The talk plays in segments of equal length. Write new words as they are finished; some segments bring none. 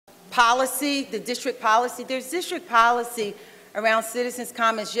policy, the district policy. There's district policy around citizens'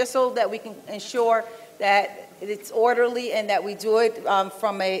 comments just so that we can ensure that it's orderly and that we do it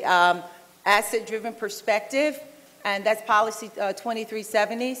from a asset-driven perspective, and that's policy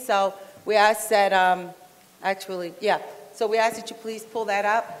 2370. So we ask that, so we ask that you please pull that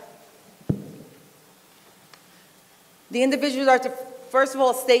up. The individuals are to, first of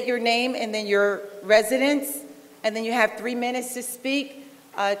all, state your name and then your residence, and then you have 3 minutes to speak.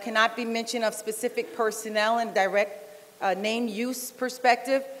 Cannot be mention of specific personnel and direct name use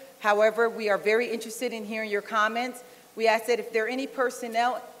perspective. However, we are very interested in hearing your comments. We ask that if there are any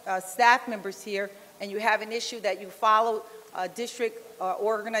personnel, staff members here, and you have an issue that you follow district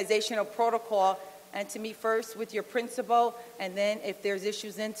organizational protocol, and to meet first with your principal, and then if there's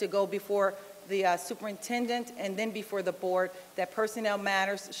issues then to go before the superintendent and then before the board, that personnel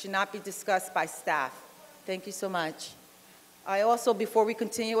matters should not be discussed by staff. Thank you so much. I also, before we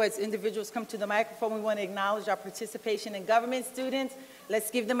continue, as individuals come to the microphone, we want to acknowledge our participation in government students. Let's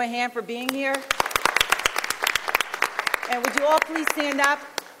give them a hand for being here. And would you all please stand up?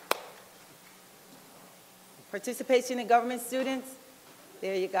 Participation in government students?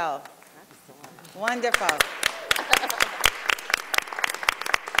 There you go. Wonderful.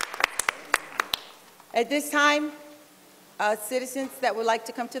 At this time, citizens that would like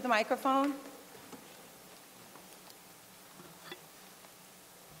to come to the microphone.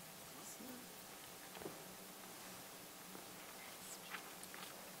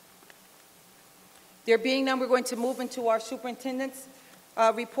 There being none, we're going to move into our superintendent's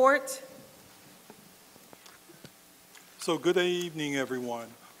report. So good evening, everyone.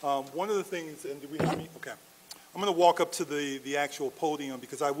 One of the things, and do we have me? Okay. I'm going to walk up to the actual podium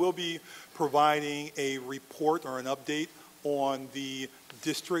because I will be providing a report or an update on the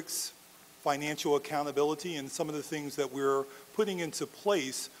district's financial accountability and some of the things that we're putting into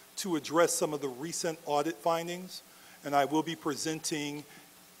place to address some of the recent audit findings. And I will be presenting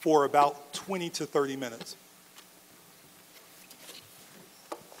for about 20 to 30 minutes.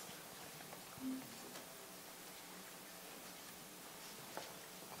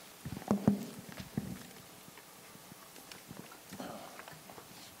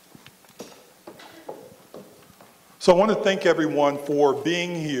 So I want to thank everyone for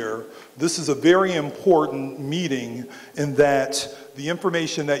being here. This is a very important meeting in that the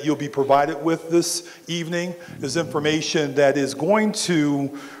information that you'll be provided with this evening is information that is going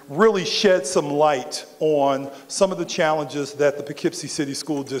to really shed some light on some of the challenges that the Poughkeepsie City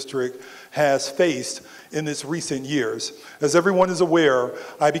School District has faced in its recent years. As everyone is aware,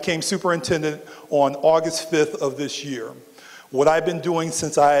 I became superintendent on August 5th of this year. What I've been doing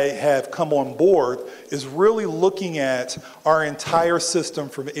since I have come on board is really looking at our entire system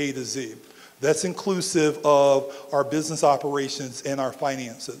from A to Z. That's inclusive of our business operations and our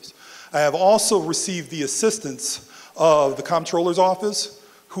finances. I have also received the assistance of the Comptroller's Office,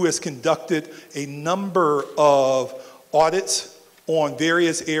 who has conducted a number of audits on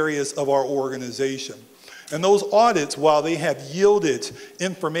various areas of our organization. And those audits, while they have yielded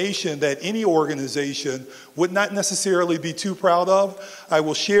information that any organization would not necessarily be too proud of, I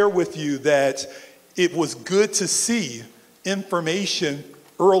will share with you that it was good to see information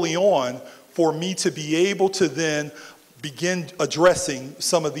early on for me to be able to then begin addressing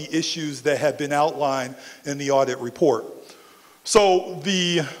some of the issues that have been outlined in the audit report. So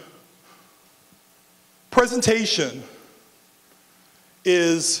the presentation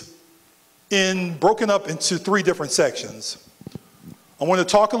is broken up into 3 different sections. I want to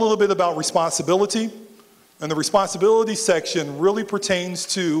talk a little bit about responsibility, and the responsibility section really pertains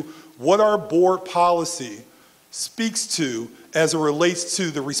to what our board policy speaks to as it relates to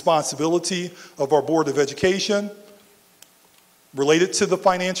the responsibility of our Board of Education, related to the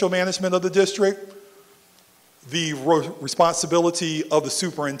financial management of the district, the responsibility of the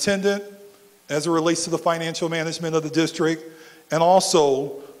superintendent as it relates to the financial management of the district, and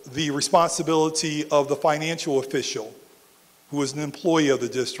also the responsibility of the financial official who is an employee of the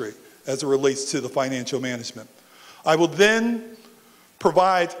district as it relates to the financial management. I will then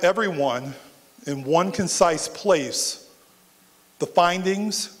provide everyone in one concise place the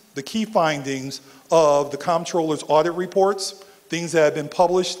findings, the key findings of the Comptroller's audit reports, things that have been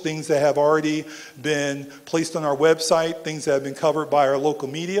published, things that have already been placed on our website, things that have been covered by our local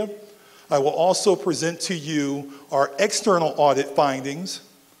media. I will also present to you our external audit findings,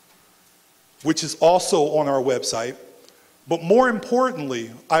 which is also on our website. But more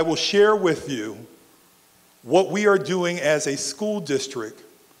importantly, I will share with you what we are doing as a school district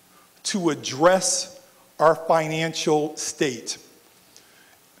to address our financial state.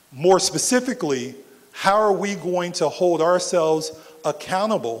 More specifically, how are we going to hold ourselves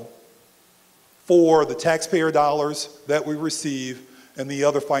accountable for the taxpayer dollars that we receive and the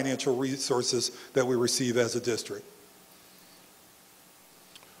other financial resources that we receive as a district.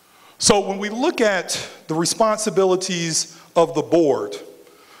 So when we look at the responsibilities of the board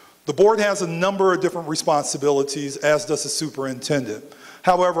has a number of different responsibilities, as does the superintendent.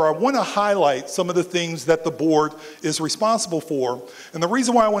 However, I want to highlight some of the things that the board is responsible for. And the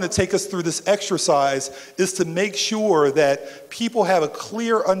reason why I want to take us through this exercise is to make sure that people have a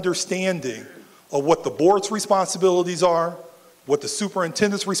clear understanding of what the board's responsibilities are, what the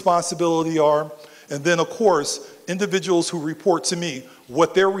superintendent's responsibilities are, and then, of course, individuals who report to me,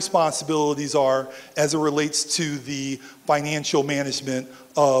 what their responsibilities are as it relates to the financial management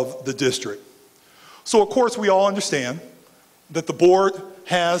of the district. So, of course, we all understand that the board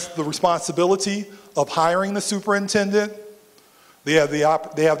has the responsibility of hiring the superintendent. They have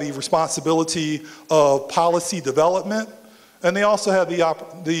the responsibility of policy development, and they also have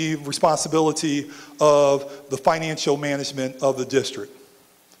the responsibility of the financial management of the district.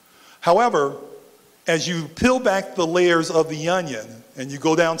 However, as you peel back the layers of the onion and you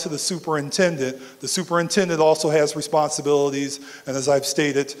go down to the superintendent also has responsibilities, and as I've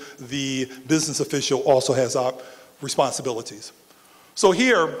stated, the business official also has responsibilities. So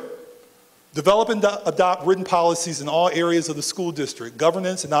here, develop and adopt written policies in all areas of the school district,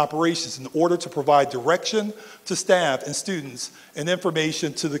 governance and operations in order to provide direction to staff and students and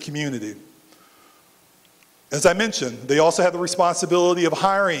information to the community. As I mentioned, they also have the responsibility of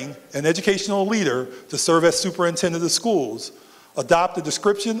hiring an educational leader to serve as superintendent of schools, adopt a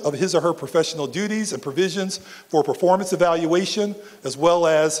description of his or her professional duties and provisions for performance evaluation, as well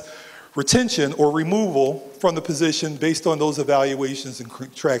as retention or removal from the position based on those evaluations and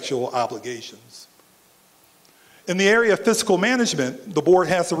contractual obligations. In the area of fiscal management, the board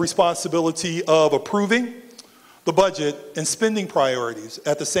has the responsibility of approving the budget and spending priorities.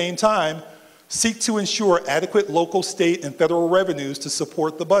 At the same time, seek to ensure adequate local, state, and federal revenues to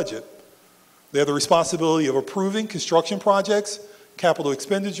support the budget. They have the responsibility of approving construction projects, capital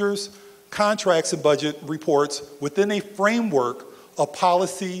expenditures, contracts, and budget reports within a framework of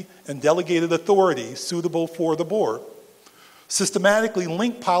policy and delegated authority suitable for the board. Systematically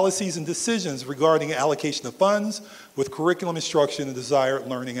link policies and decisions regarding allocation of funds with curriculum instruction and desired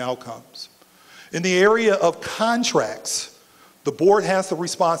learning outcomes. In the area of contracts, the board has the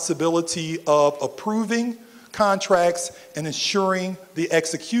responsibility of approving contracts and ensuring the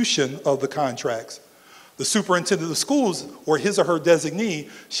execution of the contracts. The superintendent of schools or his or her designee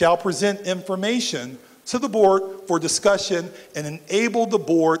shall present information to the board for discussion and enable the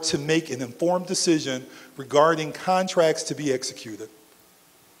board to make an informed decision regarding contracts to be executed.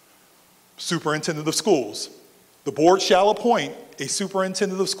 Superintendent of schools. The board shall appoint a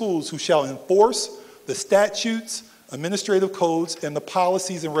superintendent of schools who shall enforce the statutes, administrative codes, and the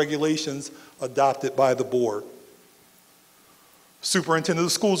policies and regulations adopted by the board. Superintendent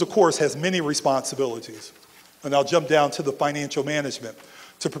of schools, of course, has many responsibilities. And I'll jump down to the financial management.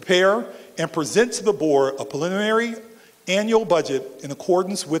 To prepare and present to the board a preliminary annual budget in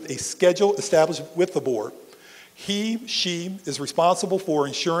accordance with a schedule established with the board. She is responsible for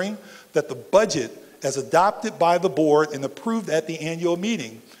ensuring that the budget as adopted by the board and approved at the annual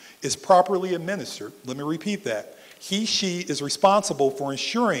meeting is properly administered. Let me repeat that. She is responsible for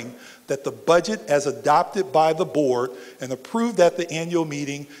ensuring that the budget as adopted by the board and approved at the annual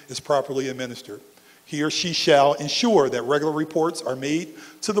meeting is properly administered. He or she shall ensure that regular reports are made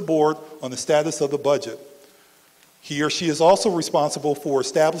to the board on the status of the budget. He or she is also responsible for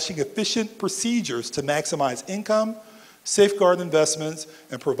establishing efficient procedures to maximize income, safeguard investments,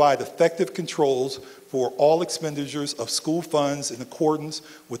 and provide effective controls for all expenditures of school funds in accordance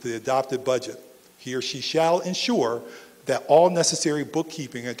with the adopted budget. He or she shall ensure that all necessary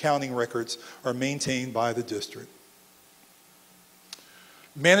bookkeeping and accounting records are maintained by the district.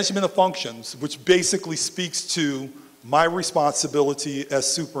 Management of functions, which basically speaks to my responsibility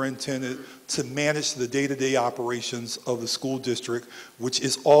as superintendent to manage the day-to-day operations of the school district, which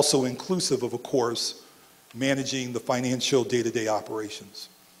is also inclusive of course, managing the financial day-to-day operations.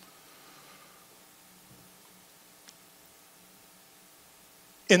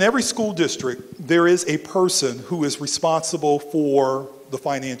 In every school district, there is a person who is responsible for the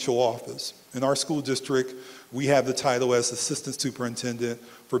financial office. In our school district, we have the title as Assistant Superintendent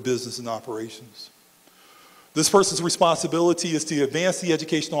for Business and Operations. This person's responsibility is to advance the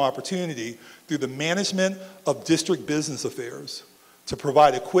educational opportunity through the management of district business affairs, to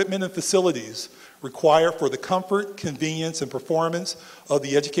provide equipment and facilities required for the comfort, convenience, and performance of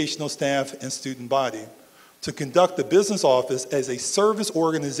the educational staff and student body, to conduct the business office as a service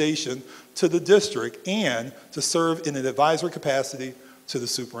organization to the district, and to serve in an advisory capacity to the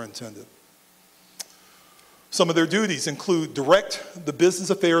superintendent. Some of their duties include direct the business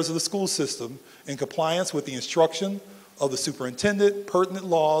affairs of the school system in compliance with the instruction of the superintendent, pertinent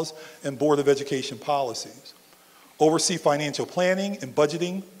laws, and Board of Education policies. Oversee financial planning and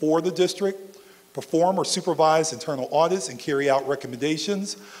budgeting for the district, perform or supervise internal audits and carry out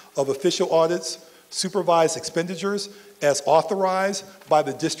recommendations of official audits, supervise expenditures as authorized by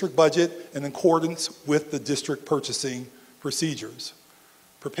the district budget in accordance with the district purchasing procedures.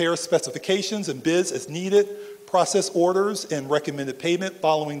 Prepare specifications and bids as needed, process orders and recommended payment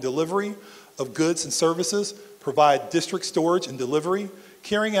following delivery of goods and services, provide district storage and delivery,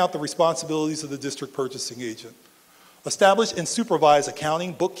 carrying out the responsibilities of the district purchasing agent. Establish and supervise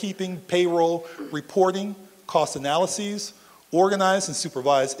accounting, bookkeeping, payroll, reporting, cost analyses, organize and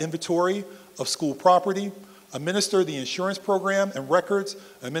supervise inventory of school property, administer the insurance program and records,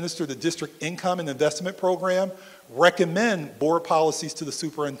 administer the district income and investment program, recommend board policies to the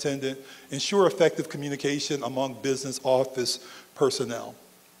superintendent, ensure effective communication among business office personnel.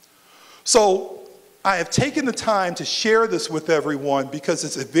 So I have taken the time to share this with everyone because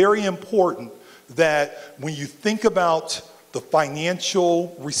it's very important that when you think about the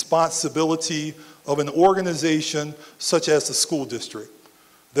financial responsibility of an organization such as the school district,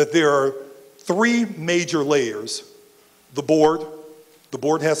 that there are three major layers. The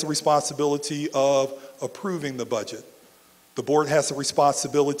board has the responsibility of approving the budget. The board has the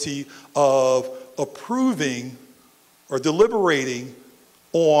responsibility of approving or deliberating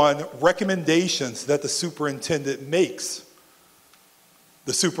on recommendations that the superintendent makes.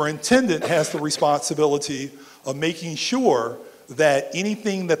 The superintendent has the responsibility of making sure that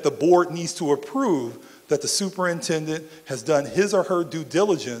anything that the board needs to approve, that the superintendent has done his or her due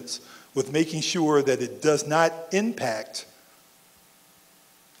diligence with making sure that it does not impact,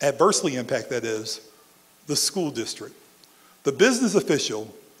 adversely impact, that is, the school district. The business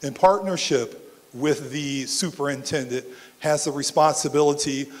official, in partnership with the superintendent, has the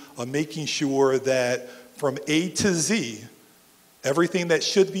responsibility of making sure that from A to Z, everything that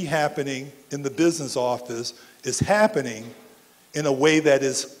should be happening in the business office is happening in a way that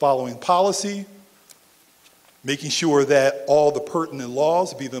is following policy, making sure that all the pertinent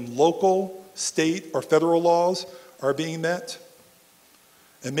laws, be them local, state, or federal laws, are being met,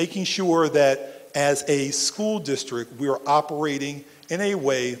 and making sure that as a school district, we are operating in a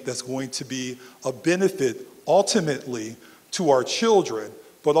way that's going to be a benefit ultimately to our children,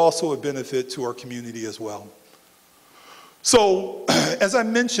 but also a benefit to our community as well. So, as I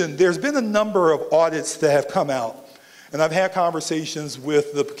mentioned, there's been a number of audits that have come out, and I've had conversations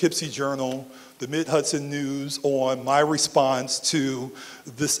with the Poughkeepsie Journal, the Mid-Hudson News, on my response to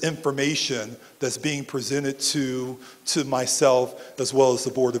this information that's being presented to myself as well as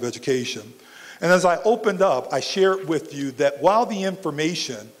the Board of Education. And as I opened up, I shared with you that while the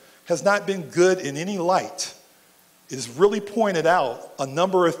information has not been good in any light, it has really pointed out a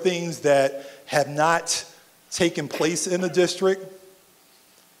number of things that have not taken place in the district.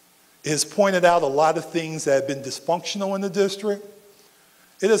 It has pointed out a lot of things that have been dysfunctional in the district.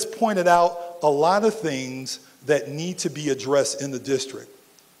 It has pointed out a lot of things that need to be addressed in the district.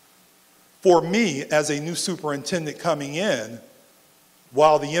 For me, as a new superintendent coming in,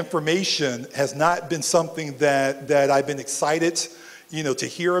 while the information has not been something that I've been excited, to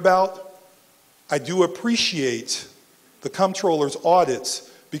hear about, I do appreciate the comptroller's audits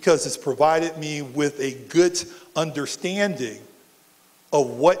because it's provided me with a good understanding of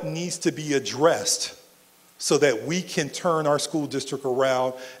what needs to be addressed so that we can turn our school district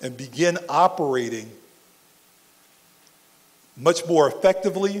around and begin operating much more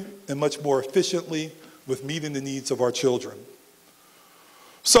effectively and much more efficiently with meeting the needs of our children.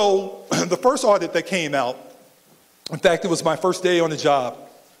 So the first audit that came out, in fact, it was my first day on the job.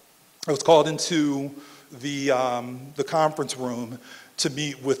 I was called into the conference room to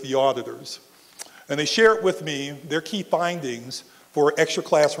meet with the auditors. And they shared with me their key findings for extra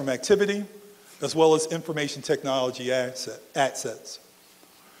classroom activity, as well as information technology assets.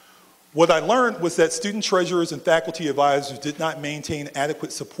 What I learned was that student treasurers and faculty advisors did not maintain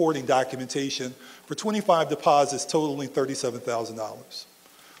adequate supporting documentation for 25 deposits totaling $37,000.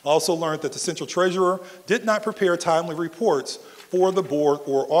 I also learned that the central treasurer did not prepare timely reports for the board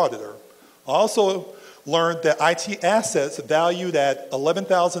or auditor. I also learned that IT assets valued at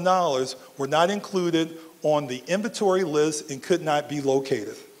 $11,000 were not included on the inventory list and could not be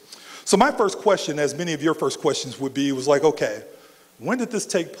located. So my first question, as many of your first questions would be, was like, okay, when did this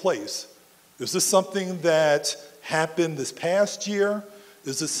take place? Is this something that happened this past year?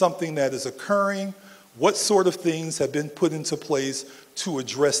 Is this something that is occurring? What sort of things have been put into place to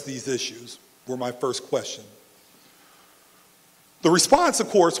address these issues? Were my first question. The response, of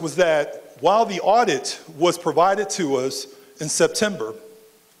course, was that while the audit was provided to us in September,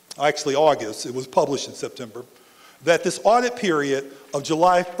 actually August, it was published in September, that this audit period of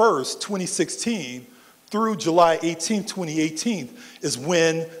July 1st, 2016 through July 18th, 2018 is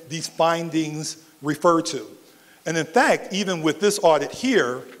when these findings refer to. And in fact, even with this audit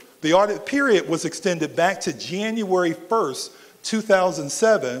here, the audit period was extended back to January 1st,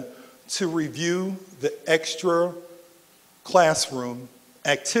 2007 to review the extra classroom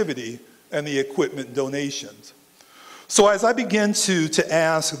activity and the equipment donations. So as I begin to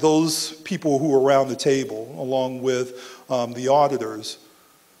ask those people who are around the table, along with the auditors,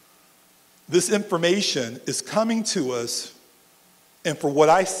 this information is coming to us, and for what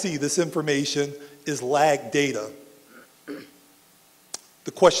I see, this information is lag data.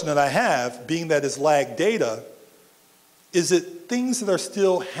 The question that I have, being that it's lag data, is it things that are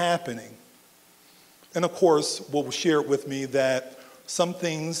still happening? And of course, will share with me that some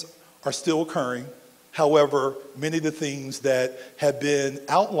things are still occurring. However, many of the things that have been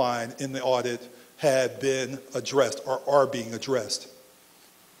outlined in the audit have been addressed or are being addressed.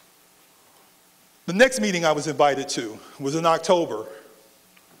 The next meeting I was invited to was in October,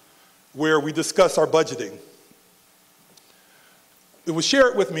 where we discussed our budgeting. It was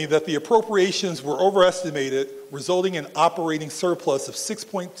shared with me that the appropriations were overestimated, resulting in operating surplus of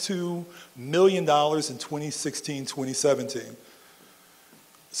 $6.2 million in 2016-2017.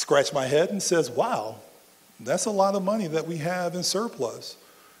 Scratch my head and says, wow, that's a lot of money that we have in surplus.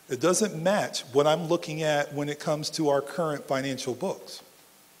 It doesn't match what I'm looking at when it comes to our current financial books.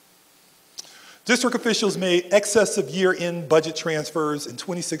 District officials made excessive year-end budget transfers in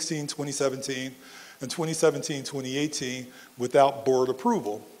 2016-2017 and 2017-2018 without board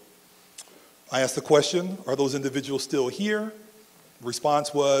approval. I asked the question, are those individuals still here? The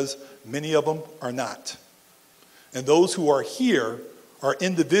response was, many of them are not. And those who are here are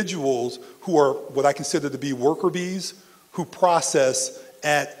individuals who are what I consider to be worker bees who process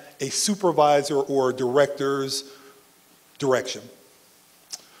at a supervisor or director's direction.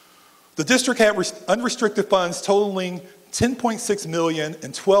 The district had unrestricted funds totaling $10.6 million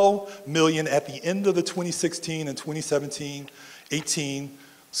and $12 million at the end of the 2016 and 2017-18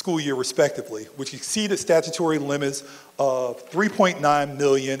 school year respectively, which exceeded statutory limits of $3.9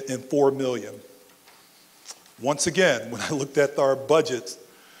 million and $4 million. Once again, when I looked at our budgets,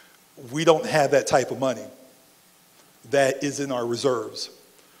 we don't have that type of money. That is in our reserves.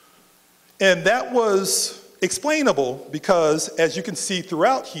 And that was explainable because, as you can see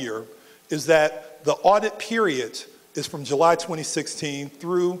throughout here, is that the audit period is from July 2016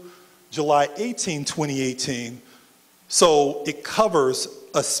 through July 18, 2018. So it covers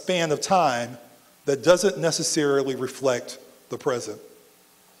a span of time that doesn't necessarily reflect the present.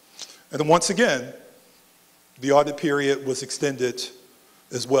 And then once again, the audit period was extended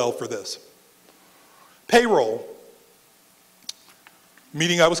as well for this. Payroll.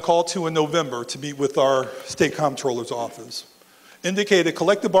 Meeting I was called to in November to meet with our state comptroller's office indicated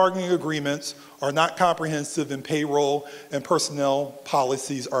collective bargaining agreements are not comprehensive and payroll and personnel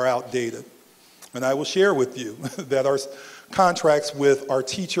policies are outdated. And I will share with you that our contracts with our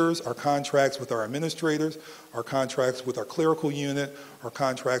teachers, our contracts with our administrators, our contracts with our clerical unit, our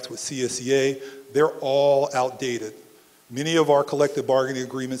contracts with CSEA, they're all outdated. Many of our collective bargaining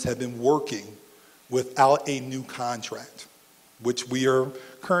agreements have been working without a new contract, which we are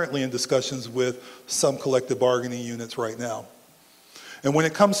currently in discussions with some collective bargaining units right now. And when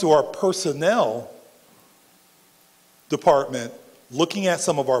it comes to our personnel department, looking at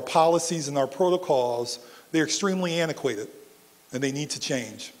some of our policies and our protocols, they're extremely antiquated and they need to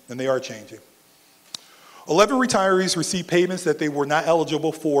change, and they are changing. 11 retirees received payments that they were not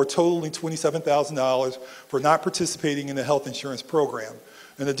eligible for, totaling $27,000 for not participating in the health insurance program.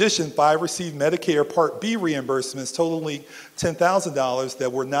 In addition, 5 received Medicare Part B reimbursements totaling $10,000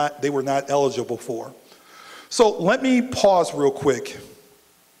 that they were not eligible for. So let me pause real quick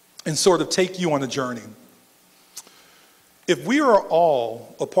and sort of take you on a journey. If we are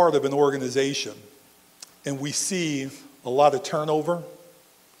all a part of an organization and we see a lot of turnover,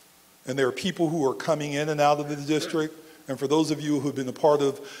 and there are people who are coming in and out of the district, and for those of you who've been a part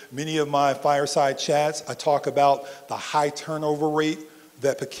of many of my fireside chats, I talk about the high turnover rate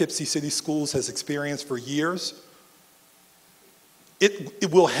that Poughkeepsie City Schools has experienced for years.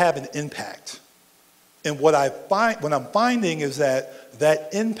 It will have an impact. And what I'm finding is that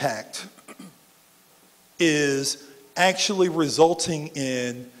that impact is actually resulting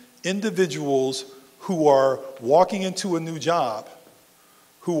in individuals who are walking into a new job,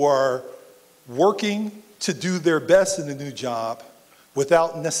 who are working to do their best in the new job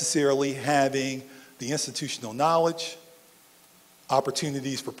without necessarily having the institutional knowledge,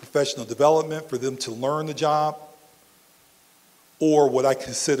 opportunities for professional development for them to learn the job, or what I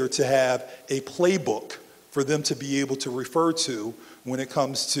consider to have a playbook for them to be able to refer to when it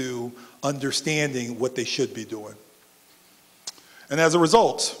comes to understanding what they should be doing. And as a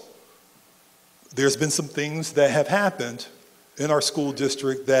result, there's been some things that have happened in our school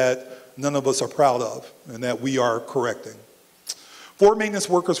district that none of us are proud of and that we are correcting. 4 maintenance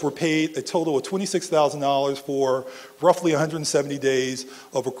workers were paid a total of $26,000 for roughly 170 days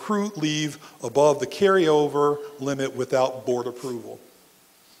of accrued leave above the carryover limit without board approval.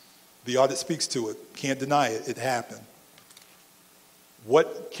 The audit speaks to it. Can't deny it. It happened.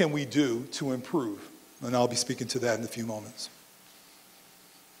 What can we do to improve? And I'll be speaking to that in a few moments.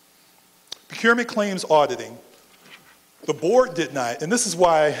 Procurement claims auditing. The board did not, and this is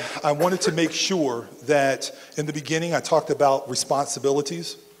why I wanted to make sure that in the beginning I talked about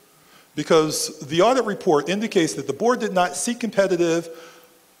responsibilities, because the audit report indicates that the board did not seek competition,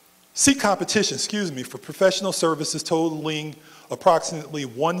 for professional services totaling approximately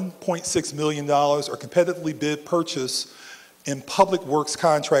 $1.6 million or competitively bid purchase in public works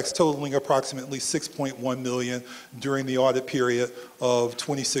contracts totaling approximately $6.1 million during the audit period of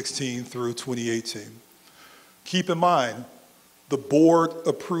 2016 through 2018. Keep in mind, the board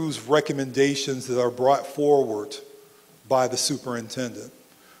approves recommendations that are brought forward by the superintendent.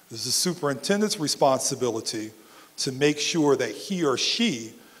 It is the superintendent's responsibility to make sure that he or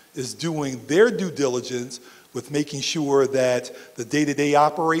she is doing their due diligence with making sure that the day-to-day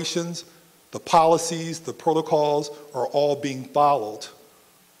operations, the policies, the protocols are all being followed.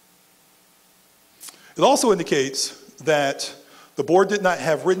 It also indicates that the board did not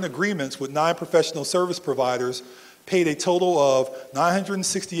have written agreements with non-professional service providers, paid a total of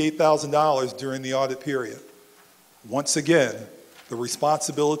 $968,000 during the audit period. Once again, the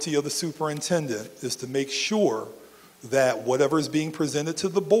responsibility of the superintendent is to make sure that whatever is being presented to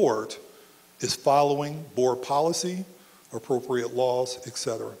the board is following board policy, appropriate laws,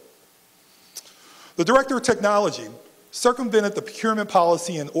 etc. The Director of Technology circumvented the procurement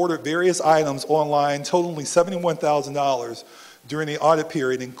policy and ordered various items online totaling $71,000 during the audit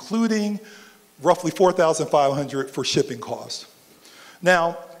period, including roughly $4,500 for shipping costs.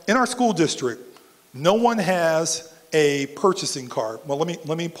 Now, in our school district, no one has a purchasing card. Well,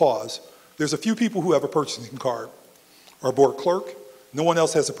 let me pause. There's a few people who have a purchasing card. Our board clerk, no one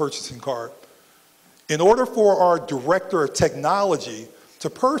else has a purchasing card. In order for our Director of Technology to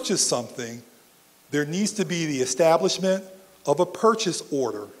purchase something, there needs to be the establishment of a purchase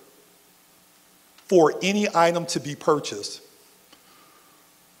order for any item to be purchased.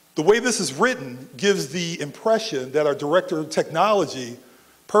 The way this is written gives the impression that our Director of Technology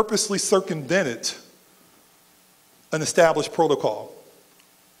purposely circumvented an established protocol.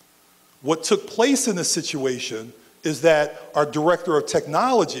 What took place in this situation is that our Director of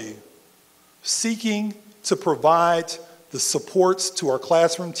Technology, seeking to provide the supports to our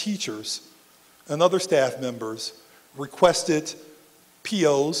classroom teachers and other staff members, requested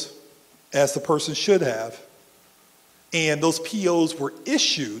POs, as the person should have, and those POs were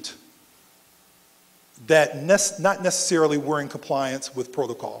issued that not necessarily were in compliance with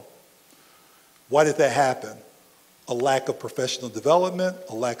protocol. Why did that happen? A lack of professional development,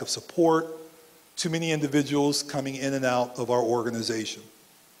 a lack of support, too many individuals coming in and out of our organization.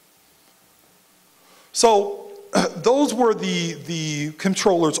 So those were the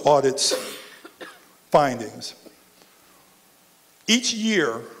controller's audit's findings. Each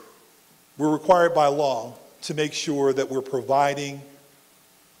year, we're required by law to make sure that we're providing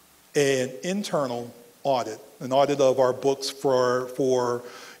an internal audit, an audit of our books for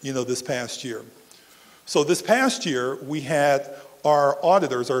this past year. So this past year, we had our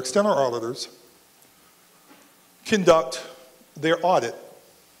auditors, our external auditors, conduct their audit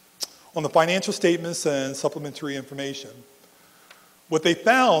on the financial statements and supplementary information. What they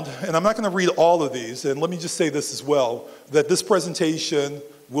found, and I'm not going to read all of these, and let me just say this as well, that this presentation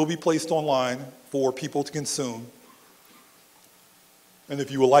will be placed online for people to consume. And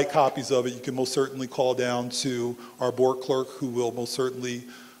if you would like copies of it, you can most certainly call down to our board clerk, who will most certainly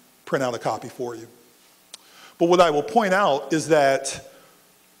print out a copy for you. But what I will point out is that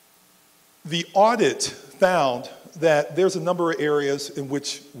the audit found that there's a number of areas in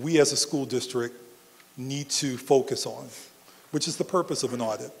which we as a school district need to focus on, which is the purpose of an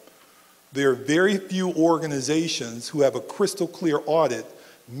audit. There are very few organizations who have a crystal clear audit,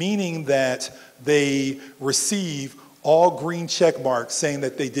 meaning that they receive all green check marks saying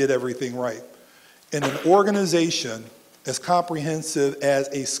that they did everything right. In an organization as comprehensive as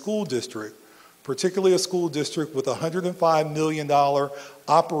a school district, particularly a school district with a $105 million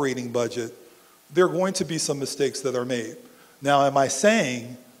operating budget, there are going to be some mistakes that are made. Now, am I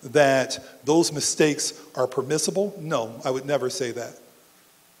saying that those mistakes are permissible? No, I would never say that.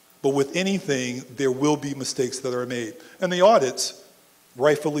 But with anything, there will be mistakes that are made. And the audits,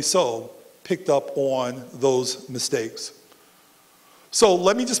 rightfully so, picked up on those mistakes. So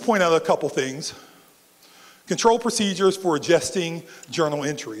let me just point out a couple things. Control procedures for adjusting journal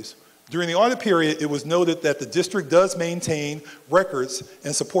entries. During the audit period, it was noted that the district does maintain records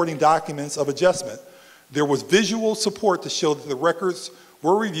and supporting documents of adjustment. There was visual support to show that the records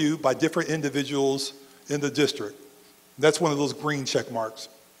were reviewed by different individuals in the district. That's one of those green check marks.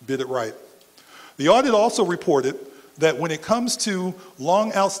 Did it right. The audit also reported that when it comes to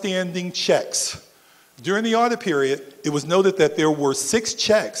long outstanding checks, during the audit period, it was noted that there were 6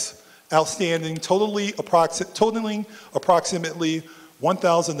 checks outstanding, totaling approximately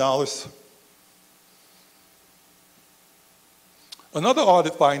 $1,000. Another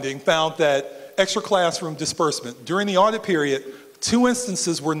audit finding found that extra classroom disbursement. During the audit period, 2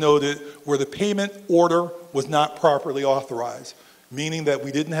 instances were noted where the payment order was not properly authorized, meaning that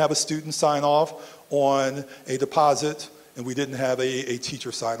we didn't have a student sign off on a deposit and we didn't have a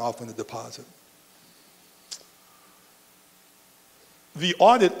teacher sign off on the deposit. The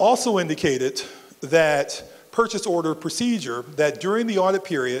audit also indicated that purchase order procedure, that during the audit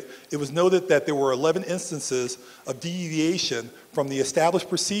period, it was noted that there were 11 instances of deviation from the established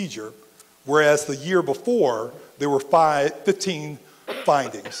procedure, whereas the year before, there were 15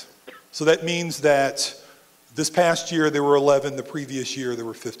 findings. So that means that this past year there were 11, the previous year there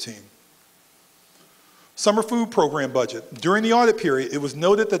were 15. Summer food program budget. During the audit period, it was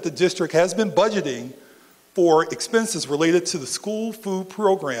noted that the district has been budgeting for expenses related to the school food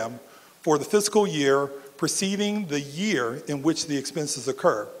program for the fiscal year preceding the year in which the expenses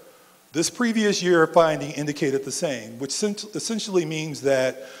occur. This previous year finding indicated the same, which essentially means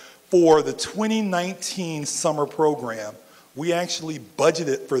that for the 2019 summer program, we actually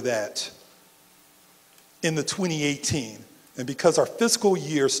budgeted for that in the 2018. And because our fiscal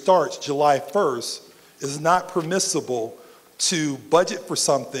year starts July 1st, it is not permissible to budget for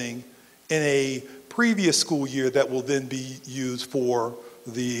something in a previous school year that will then be used for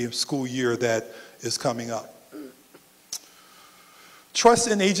the school year that is coming up. Trust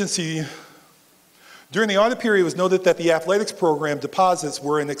and agency. During the audit period, it was noted that the athletics program deposits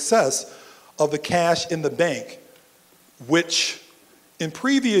were in excess of the cash in the bank, which in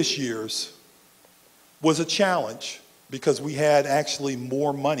previous years was a challenge because we had actually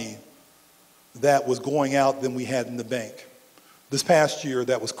more money that was going out than we had in the bank. This past year,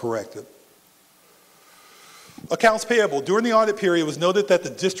 that was corrected. Accounts payable. During the audit period, it was noted that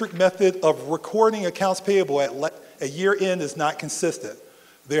the district method of recording accounts payable at year end is not consistent.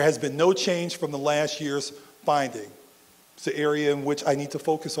 There has been no change from the last year's finding. It's the area in which I need to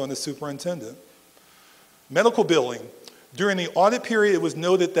focus on as superintendent. Medical billing. During the audit period, it was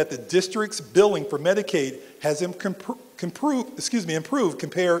noted that the district's billing for Medicaid has improved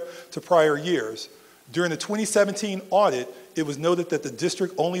compared to prior years. During the 2017 audit, it was noted that the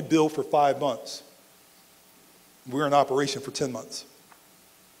district only billed for 5 months. We're in operation for 10 months.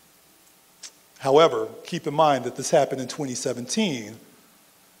 However, keep in mind that this happened in 2017.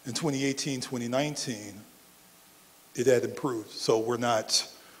 In 2018, 2019, it had improved. So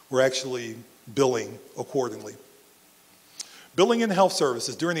we're actually billing accordingly. Billing and health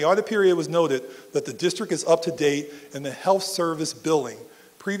services. During the audit period, it was noted that the district is up to date in the health service billing.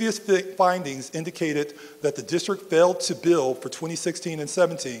 Previous findings indicated that the district failed to bill for 2016 and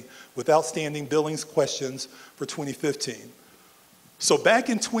 17 with outstanding billings questions for 2015. So back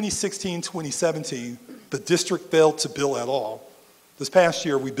in 2016, 2017, the district failed to bill at all. This past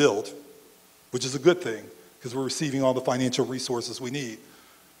year we billed, which is a good thing because we're receiving all the financial resources we need.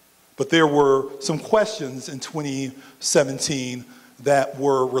 But there were some questions in 2017 that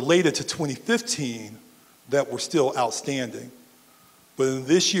were related to 2015 that were still outstanding. But in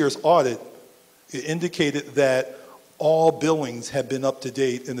this year's audit, it indicated that all billings have been up to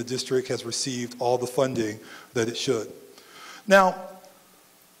date and the district has received all the funding that it should. Now,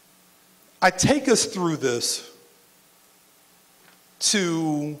 I take us through this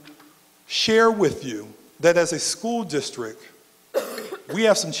to share with you that as a school district, we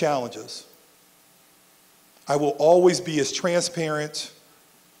have some challenges. I will always be as transparent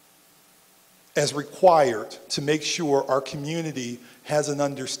as required to make sure our community has an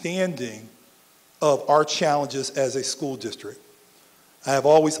understanding of our challenges as a school district. I have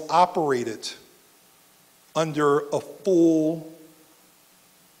always operated under a full,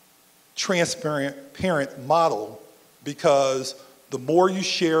 transparent parent model because the more you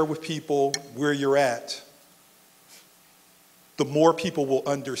share with people where you're at, the more people will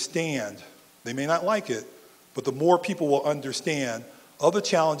understand. They may not like it, but the more people will understand other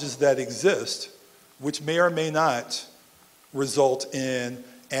challenges that exist, which may or may not result in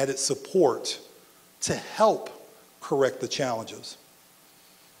added support to help correct the challenges.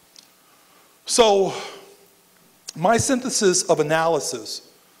 So, my synthesis of analysis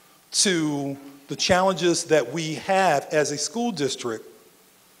to the challenges that we have as a school district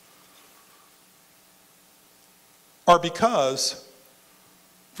are because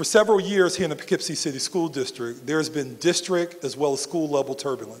for several years here in the Poughkeepsie City School District, there's been district as well as school level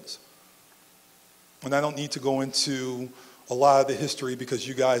turbulence. And I don't need to go into a lot of the history because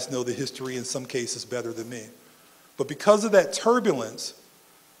you guys know the history in some cases better than me. But because of that turbulence,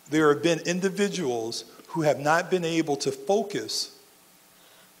 there have been individuals who have not been able to focus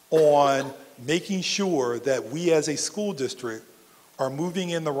on making sure that we as a school district are moving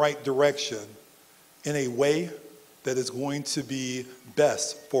in the right direction in a way that is going to be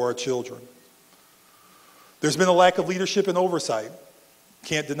best for our children. There's been a lack of leadership and oversight.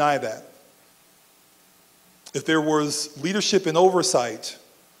 Can't deny that. If there was leadership and oversight,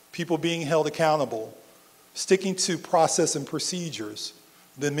 people being held accountable, sticking to process and procedures,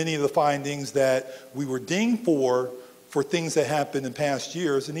 then many of the findings that we were dinged for things that happened in past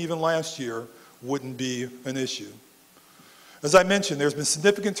years and even last year wouldn't be an issue. As I mentioned, there's been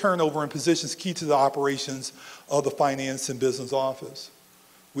significant turnover in positions key to the operations of the finance and business office.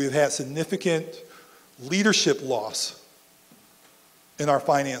 We've had significant leadership loss in our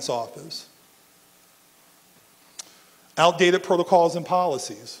finance office. Outdated protocols and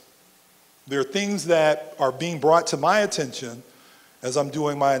policies. There are things that are being brought to my attention as I'm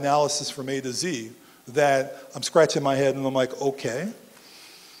doing my analysis from A to Z that I'm scratching my head and I'm like, okay.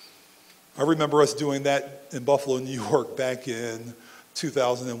 I remember us doing that in Buffalo, New York back in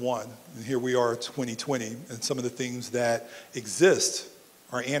 2001. And here we are 2020, and some of the things that exist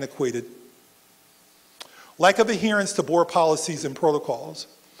are antiquated. Lack of adherence to board policies and protocols.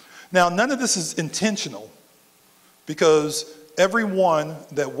 Now, none of this is intentional because everyone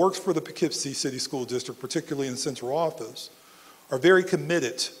that works for the Poughkeepsie City School District, particularly in central office, are very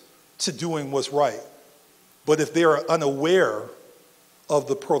committed to doing what's right. But if they are unaware of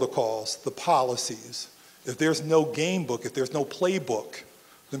the protocols, the policies, if there's no game book, if there's no playbook,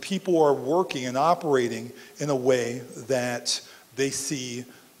 then people are working and operating in a way that they see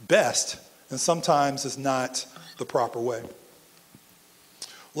best, and sometimes is not the proper way.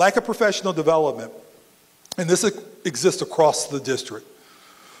 Lack of professional development, and this exists across the district.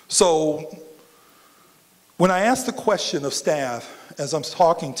 So when I ask the question of staff, as I'm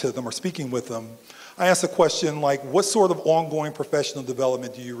talking to them or speaking with them, I ask the question like, what sort of ongoing professional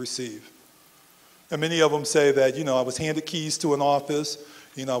development do you receive? And many of them say that, I was handed keys to an office,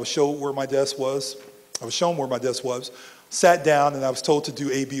 I was shown where my desk was, sat down and I was told to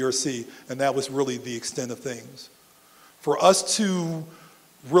do A, B, or C, and that was really the extent of things. For us to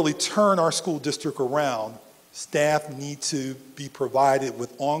really turn our school district around, staff need to be provided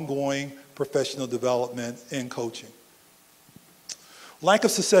with ongoing professional development and coaching. Lack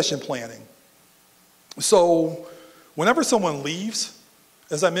of succession planning. So whenever someone leaves,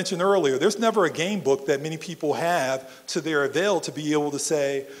 as I mentioned earlier, there's never a game book that many people have to their avail to be able to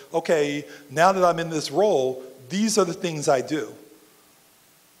say, okay, now that I'm in this role, these are the things I do.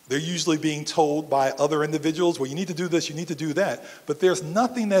 They're usually being told by other individuals, well, you need to do this, you need to do that. But there's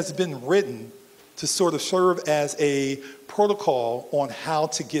nothing that's been written to sort of serve as a protocol on how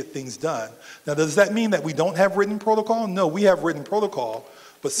to get things done. Now, does that mean that we don't have written protocol? No, we have written protocol.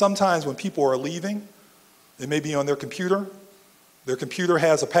 But sometimes when people are leaving, it may be on their computer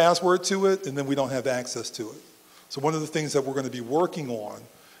has a password to it, and then we don't have access to it. So one of the things that we're going to be working on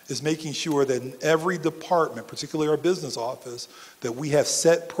is making sure that in every department, particularly our business office, that we have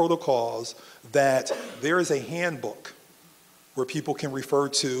set protocols, that there is a handbook where people can refer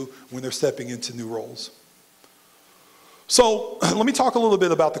to when they're stepping into new roles. So let me talk a little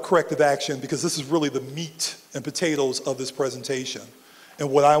bit about the corrective action, because this is really the meat and potatoes of this presentation.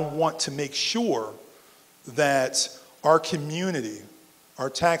 And what I want to make sure that our community, our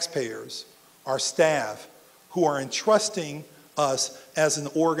taxpayers, our staff, who are entrusting us as an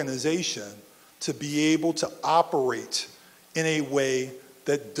organization to be able to operate in a way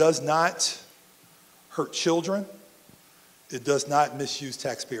that does not hurt children, it does not misuse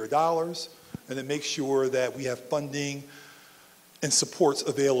taxpayer dollars, and it makes sure that we have funding and supports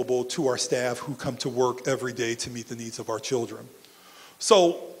available to our staff who come to work every day to meet the needs of our children.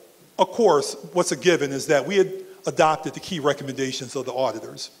 So, of course, what's a given is that we had adopted the key recommendations of the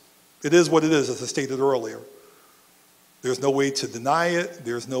auditors. It is what it is, as I stated earlier. There's no way to deny it.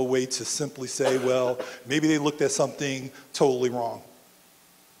 There's no way to simply say, well, maybe they looked at something totally wrong.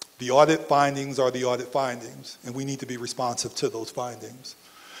 The audit findings are the audit findings, and we need to be responsive to those findings.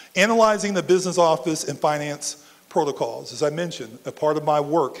 Analyzing the business office and finance protocols. As I mentioned, a part of my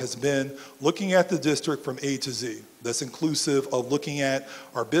work has been looking at the district from A to Z. That's inclusive of looking at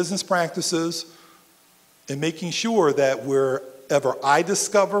our business practices and making sure that wherever I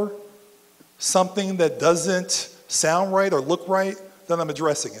discover something that doesn't sound right or look right, then I'm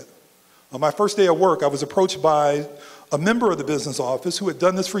addressing it. On my first day of work, I was approached by a member of the business office who had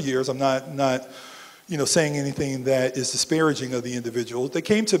done this for years. I'm not saying anything that is disparaging of the individual. They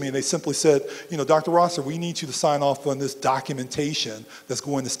came to me and they simply said, Dr. Rosser, we need you to sign off on this documentation that's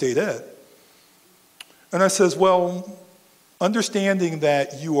going to state ed. And I says, well, understanding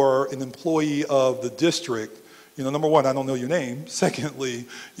that you are an employee of the district, number one, I don't know your name. Secondly,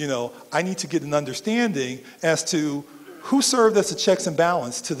 I need to get an understanding as to who served as a checks and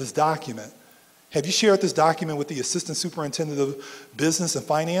balance to this document. Have you shared this document with the Assistant Superintendent of Business and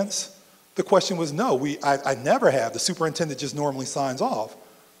Finance? The question was no, I never have. The superintendent just normally signs off.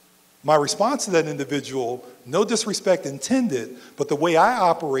 My response to that individual, no disrespect intended, but the way I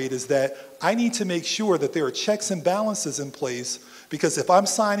operate is that I need to make sure that there are checks and balances in place, because if I'm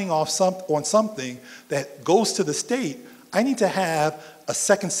signing off on something that goes to the state, I need to have a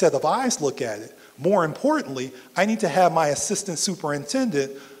second set of eyes look at it. More importantly, I need to have my assistant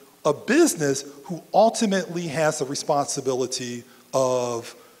superintendent of business who ultimately has the responsibility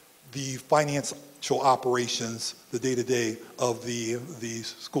of the financial operations, the day-to-day of the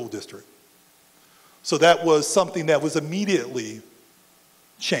school district. So that was something that was immediately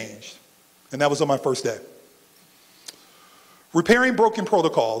changed, and that was on my first day. Repairing broken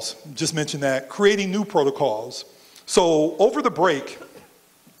protocols, just mentioned that, creating new protocols. So over the break,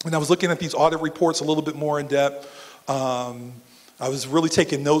 when I was looking at these audit reports a little bit more in depth, I was really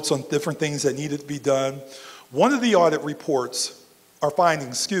taking notes on different things that needed to be done. One of the audit reports, our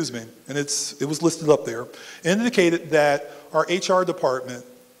findings, and it was listed up there, indicated that our HR department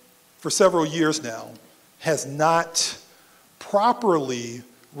for several years now has not properly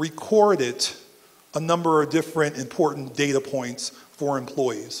recorded a number of different important data points for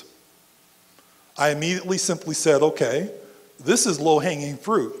employees. I immediately simply said, okay, this is low-hanging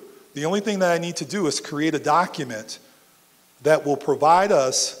fruit. The only thing that I need to do is create a document that will provide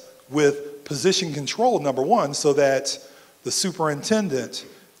us with position control, number one, so that the superintendent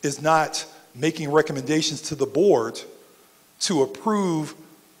is not making recommendations to the board to approve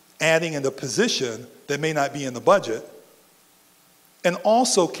adding in a position that may not be in the budget, and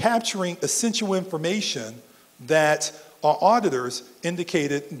also capturing essential information that our auditors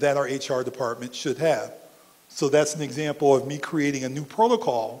indicated that our HR department should have. So that's an example of me creating a new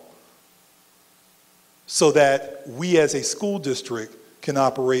protocol so that we as a school district can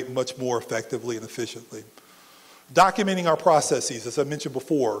operate much more effectively and efficiently. Documenting our processes, as I mentioned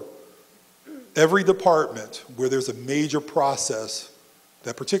before, every department where there's a major process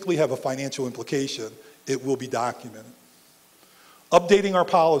that particularly have a financial implication, it will be documented. Updating our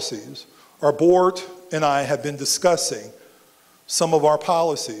policies. Our board and I have been discussing some of our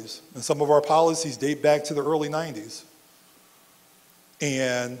policies, and some of our policies date back to the early 90s.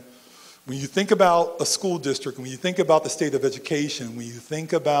 And when you think about a school district, when you think about the state of education, when you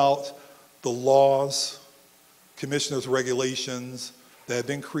think about the laws, commissioners' regulations that have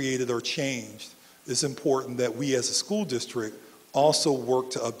been created or changed, it's important that we as a school district also work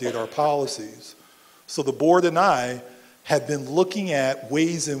to update our policies. So the board and I have been looking at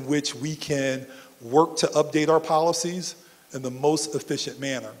ways in which we can work to update our policies in the most efficient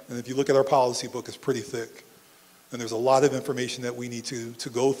manner. And if you look at our policy book, it's pretty thick. And there's a lot of information that we need to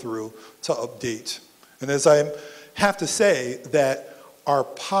go through to update. And as I have to say that our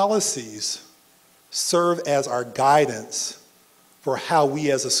policies serve as our guidance for how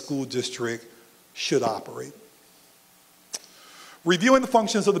we as a school district should operate. Reviewing the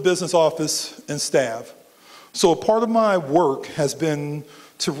functions of the business office and staff. So a part of my work has been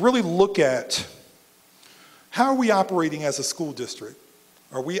to really look at how are we operating as a school district?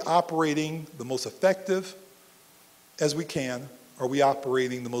 Are we operating the most effective as we can? Are we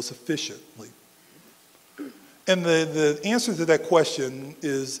operating the most efficiently? And the answer to that question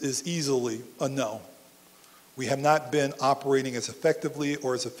is easily a no. We have not been operating as effectively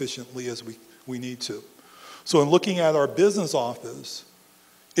or as efficiently as we need to. So in looking at our business office,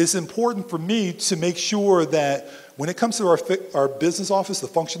 it's important for me to make sure that when it comes to our business office, the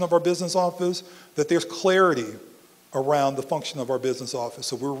function of our business office, that there's clarity around the function of our business office.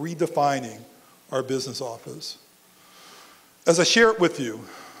 So we're redefining our business office. As I shared with you,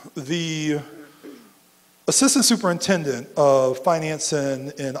 the Assistant Superintendent of Finance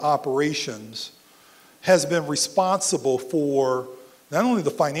and Operations has been responsible for not only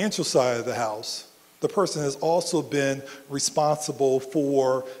the financial side of the house, the person has also been responsible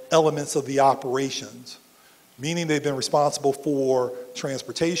for elements of the operations, meaning they've been responsible for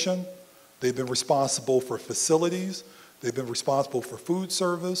transportation, they've been responsible for facilities, they've been responsible for food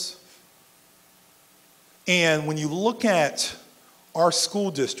service. And when you look at our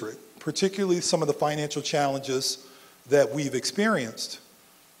school district, particularly some of the financial challenges that we've experienced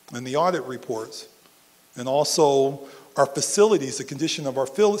in the audit reports, and also our facilities, the condition of our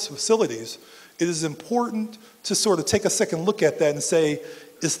facilities, it is important to sort of take a second look at that and say,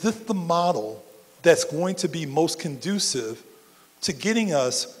 is this the model that's going to be most conducive to getting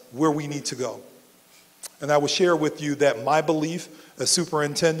us where we need to go? And I will share with you that my belief as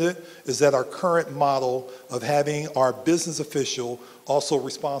superintendent is that our current model of having our business official also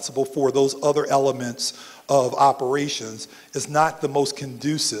responsible for those other elements of operations is not the most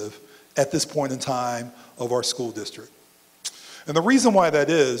conducive at this point in time of our school district. And the reason why that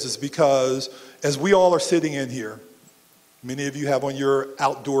is because as we all are sitting in here, many of you have on your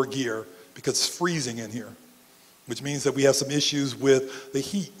outdoor gear because it's freezing in here, which means that we have some issues with the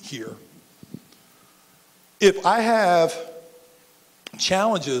heat here. If I have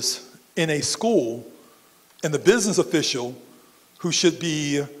challenges in a school and the business official who should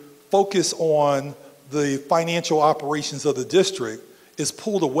be focused on the financial operations of the district is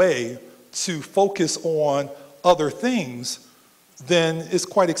pulled away to focus on other things, then it's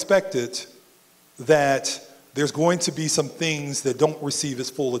quite expected that there's going to be some things that don't receive its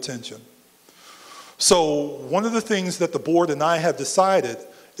full attention. So one of the things that the board and I have decided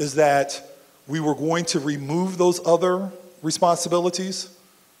is that we were going to remove those other responsibilities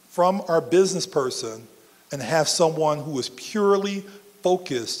from our business person and have someone who is purely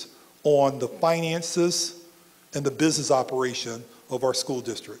focused on the finances and the business operation of our school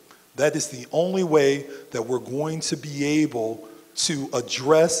district. That is the only way that we're going to be able to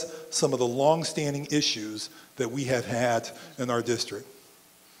address some of the long-standing issues that we have had in our district.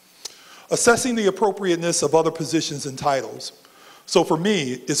 Assessing the appropriateness of other positions and titles. So for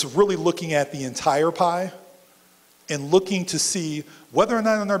me, it's really looking at the entire pie and looking to see whether or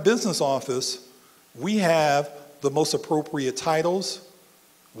not in our business office we have the most appropriate titles,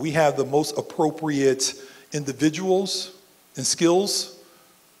 we have the most appropriate individuals and skills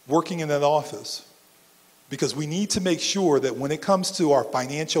working in that office. Because we need to make sure that when it comes to our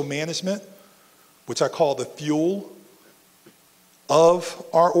financial management, which I call the fuel of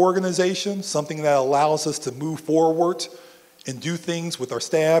our organization, something that allows us to move forward and do things with our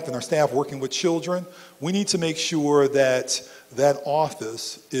staff and our staff working with children, we need to make sure that that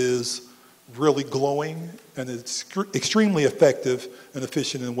office is really glowing and it's extremely effective and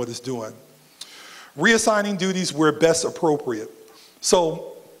efficient in what it's doing. Reassigning duties where best appropriate.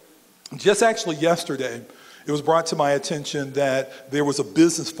 So just actually yesterday, it was brought to my attention that there was a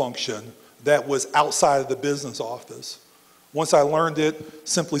business function that was outside of the business office. Once I learned it,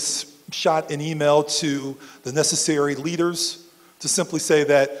 simply shot an email to the necessary leaders to simply say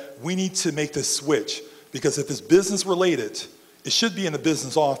that we need to make this switch, because if it's business related, it should be in the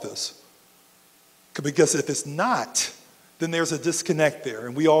business office. Because if it's not, then there's a disconnect there.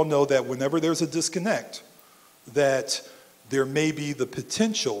 And we all know that whenever there's a disconnect, that there may be the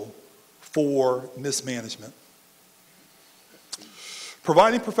potential for mismanagement.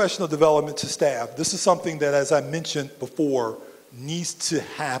 Providing professional development to staff. This is something that, as I mentioned before, needs to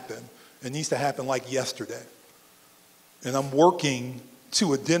happen. It needs to happen like yesterday. And I'm working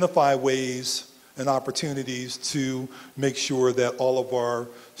to identify ways and opportunities to make sure that all of our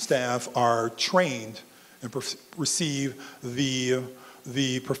staff are trained and receive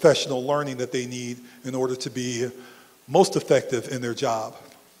the professional learning that they need in order to be most effective in their job.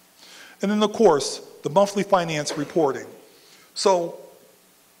 And then, of course, the monthly finance reporting. So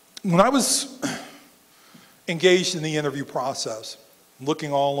when I was engaged in the interview process,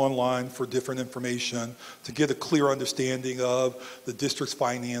 looking all online for different information to get a clear understanding of the district's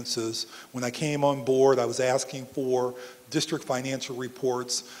finances, when I came on board, I was asking for district financial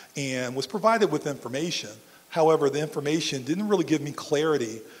reports and was provided with information. However, the information didn't really give me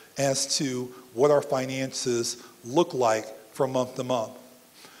clarity as to what our finances look like from month to month.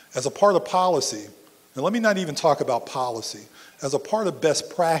 As a part of policy, and let me not even talk about policy, as a part of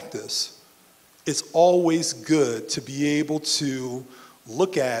best practice, it's always good to be able to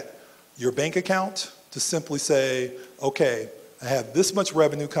look at your bank account to simply say, okay, I have this much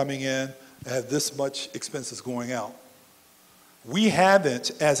revenue coming in, I have this much expenses going out. We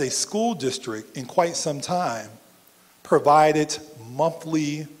haven't, as a school district in quite some time, provided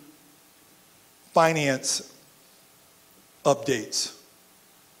monthly finance updates.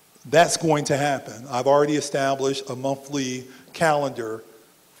 That's going to happen. I've already established a monthly calendar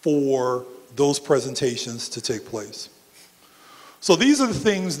for those presentations to take place. So these are the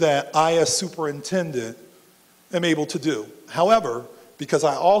things that I, as superintendent, am able to do. However, because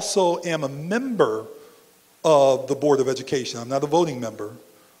I also am a member of the Board of Education, I'm not a voting member,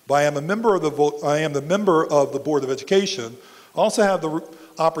 but I am a member of the member of the Board of Education, I also have the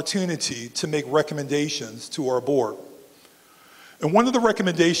opportunity to make recommendations to our board. And one of the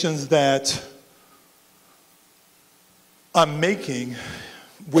recommendations that I'm making,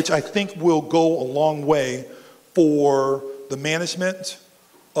 which I think will go a long way for the management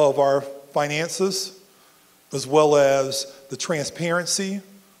of our finances, as well as the transparency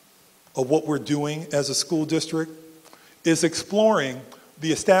of what we're doing as a school district, is exploring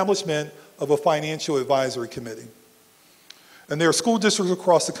the establishment of a financial advisory committee. And there are school districts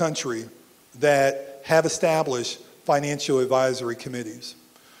across the country that have established financial advisory committees.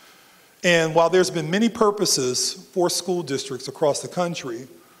 And while there's been many purposes for school districts across the country,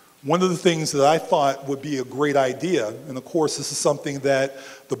 one of the things that I thought would be a great idea, and of course this is something that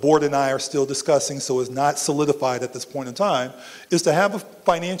the board and I are still discussing, so it's not solidified at this point in time, is to have a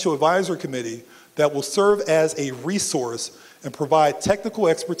financial advisory committee that will serve as a resource and provide technical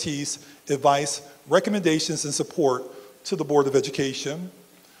expertise, advice, recommendations, and support to the Board of Education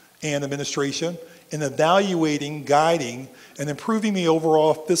and administration in evaluating, guiding, and improving the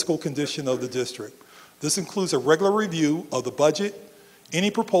overall fiscal condition of the district. This includes a regular review of the budget, any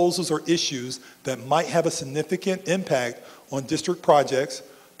proposals or issues that might have a significant impact on district projects.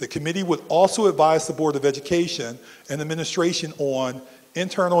 The committee would also advise the Board of Education and administration on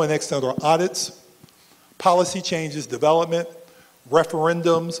internal and external audits, policy changes, development,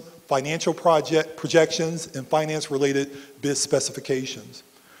 referendums, financial project projections, and finance-related bid specifications.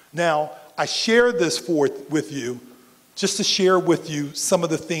 Now, I share this with you just to share with you some of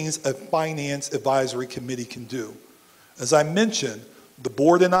the things a finance advisory committee can do. As I mentioned, the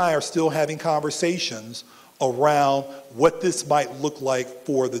board and I are still having conversations around what this might look like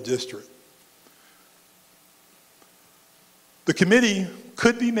for the district. The committee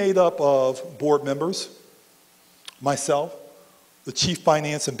could be made up of board members, myself, the chief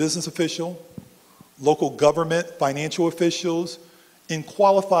finance and business official, local government financial officials, and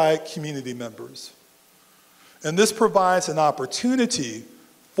qualified community members. And this provides an opportunity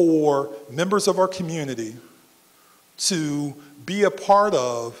for members of our community to be a part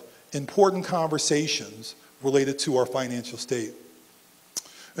of important conversations related to our financial state.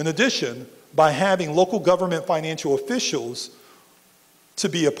 In addition, by having local government financial officials to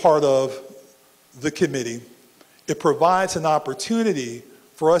be a part of the committee, it provides an opportunity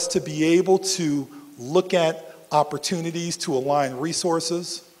for us to be able to look at opportunities to align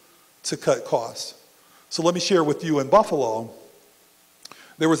resources to cut costs. So let me share with you, in Buffalo,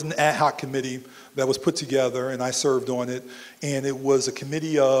 there was an ad hoc committee that was put together, and I served on it, and it was a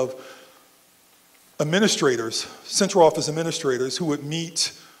committee of administrators, central office administrators, who would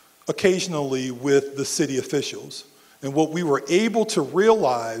meet occasionally with the city officials. And what we were able to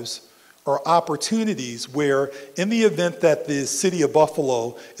realize are opportunities where, in the event that the city of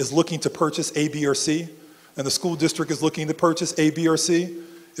Buffalo is looking to purchase A, B, or C, and the school district is looking to purchase A, B, or C,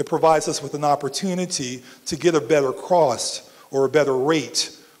 it provides us with an opportunity to get a better cost or a better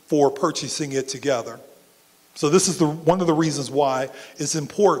rate for purchasing it together. So this is one of the reasons why it's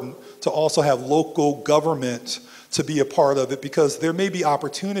important to also have local government to be a part of it, because there may be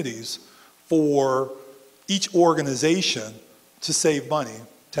opportunities for each organization to save money,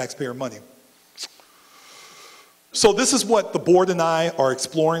 taxpayer money. So this is what the board and I are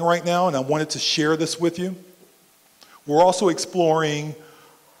exploring right now, and I wanted to share this with you. We're also exploring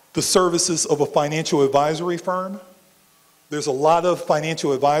the services of a financial advisory firm. There's a lot of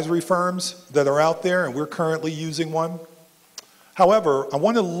financial advisory firms that are out there, and we're currently using one. However, I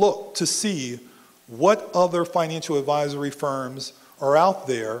want to look to see what other financial advisory firms are out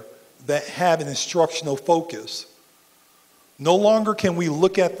there that have an instructional focus. No longer can we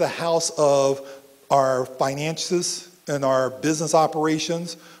look at the house of our finances and our business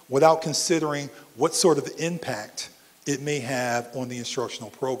operations without considering what sort of impact it may have on the instructional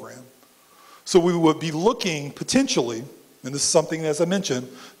program. So we would be looking potentially, and this is something, as I mentioned,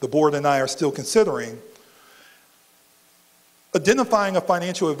 the board and I are still considering, identifying a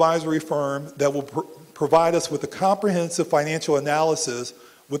financial advisory firm that will provide us with a comprehensive financial analysis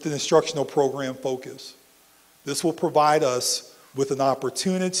with an instructional program focus. This will provide us with an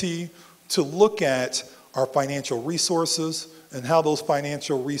opportunity to look at our financial resources and how those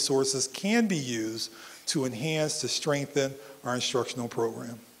financial resources can be used to enhance, to strengthen our instructional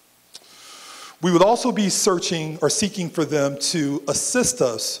program. We would also be searching or seeking for them to assist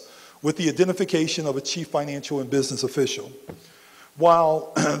us with the identification of a chief financial and business official.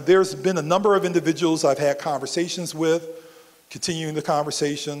 While there's been a number of individuals I've had conversations with, continuing the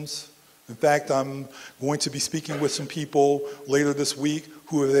conversations. In fact, I'm going to be speaking with some people later this week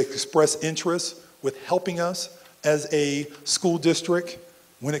who have expressed interest with helping us as a school district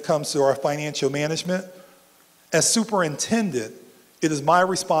when it comes to our financial management. As superintendent, it is my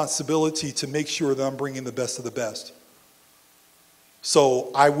responsibility to make sure that I'm bringing the best of the best.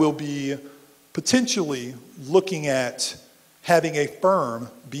 So I will be potentially looking at having a firm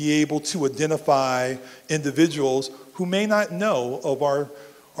be able to identify individuals who may not know of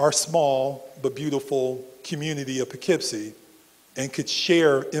our small but beautiful community of Poughkeepsie and could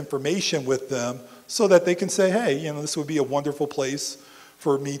share information with them so that they can say, hey, you know, this would be a wonderful place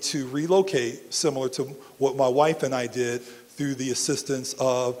for me to relocate, similar to what my wife and I did through the assistance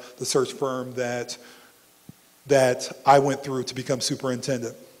of the search firm that I went through to become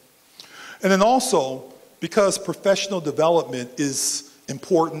superintendent. And then also, because professional development is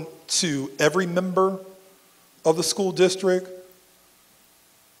important to every member of the school district,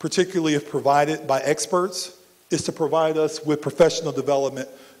 particularly if provided by experts, is to provide us with professional development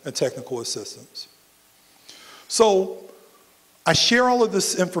and technical assistance. So I share all of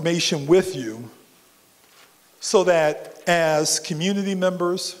this information with you so that as community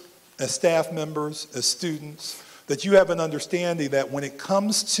members, as staff members, as students, that you have an understanding that when it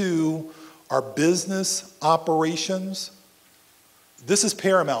comes to our business operations, this is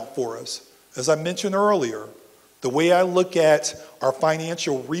paramount for us. As I mentioned earlier, the way I look at our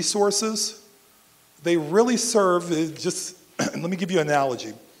financial resources, they really serve just, let me give you an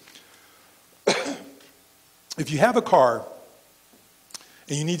analogy. If you have a car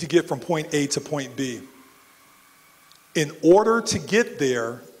and you need to get from point A to point B, in order to get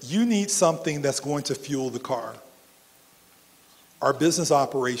there, you need something that's going to fuel the car. Our business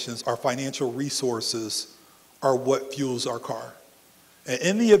operations, our financial resources are what fuels our car. And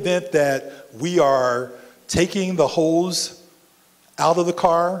in the event that we are taking the hose out of the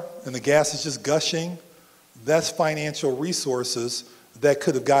car and the gas is just gushing, that's financial resources that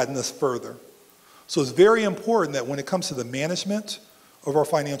could have gotten us further. So it's very important that when it comes to the management of our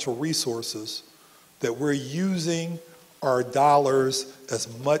financial resources, that we're using our dollars as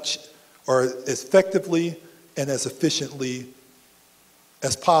much or as effectively and as efficiently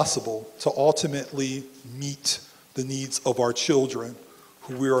as possible to ultimately meet the needs of our children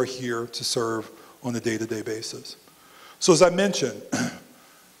who we are here to serve on a day-to-day basis. So as I mentioned,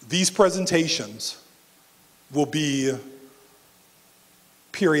 these presentations will be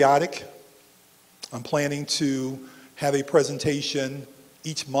periodic. I'm planning to have a presentation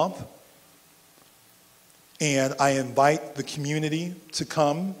each month, and I invite the community to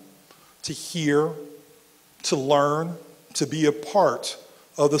come, to hear, to learn, to be a part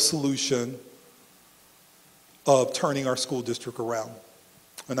of the solution of turning our school district around.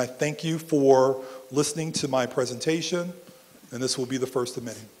 And I thank you for listening to my presentation, and this will be the first of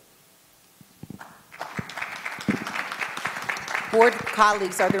many. Board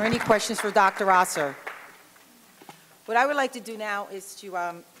colleagues, are there any questions for Dr. Rosser? What I would like to do now is to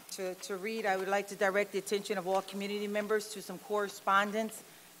read. I would like to direct the attention of all community members to some correspondence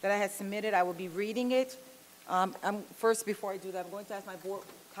that I had submitted. I will be reading it. First, before I do that, I'm going to ask my board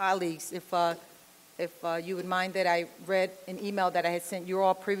colleagues if you would mind that I read an email that I had sent. You're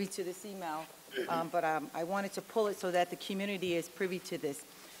all privy to this email, but I wanted to pull it so that the community is privy to this.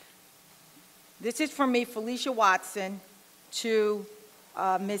 This is from me, Felicia Watson, to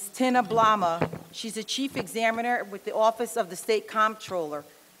Ms. Tina Blama. She's a chief examiner with the Office of the State Comptroller.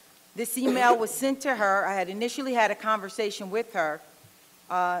 This email was sent to her. I had initially had a conversation with her.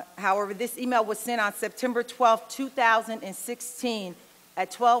 However, this email was sent on September 12, 2016 at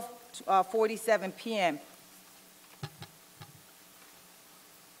 12:47 p.m.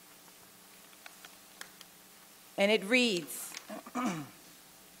 And it reads,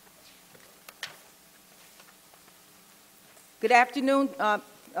 good afternoon,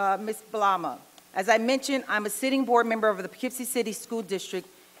 Ms. Blama. As I mentioned, I'm a sitting board member of the Poughkeepsie City School District,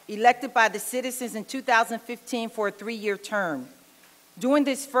 elected by the citizens in 2015 for a 3-year term. During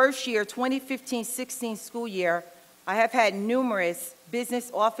this first year, 2015-16 school year, I have had numerous business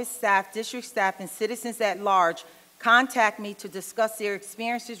office staff, district staff, and citizens at large contact me to discuss their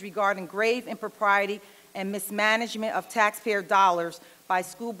experiences regarding grave impropriety and mismanagement of taxpayer dollars by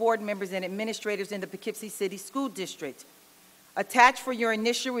school board members and administrators in the Poughkeepsie City School District. Attached for your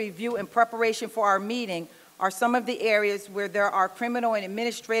initial review and preparation for our meeting are some of the areas where there are criminal and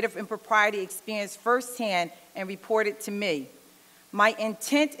administrative impropriety experienced firsthand and reported to me. My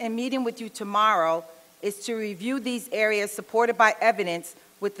intent in meeting with you tomorrow is to review these areas supported by evidence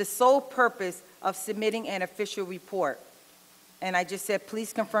with the sole purpose of submitting an official report. And I just said,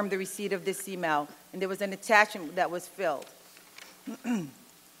 please confirm the receipt of this email. And there was an attachment that was filled. And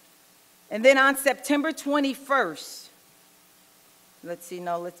then on September 21st, let's see,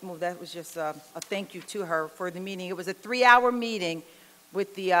 no, let's move. That was just a thank you to her for the meeting. It was a 3-hour meeting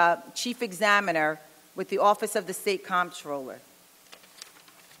with the chief examiner with the Office of the State Comptroller.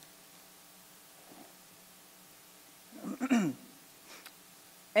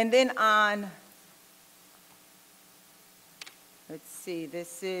 And then on, let's see,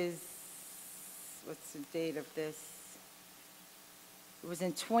 this is, what's the date of this? It was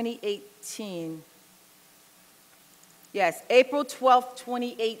in 2018. Yes, April 12th,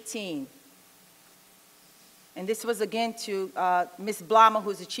 2018. And this was again to Ms. Blama,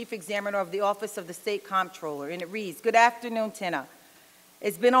 who's the Chief Examiner of the Office of the State Comptroller. And it reads, good afternoon, Tina.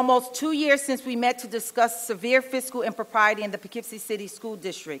 It's been almost 2 years since we met to discuss severe fiscal impropriety in the Poughkeepsie City School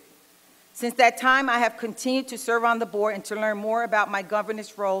District. Since that time, I have continued to serve on the board and to learn more about my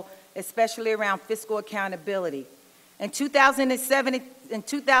governance role, especially around fiscal accountability. In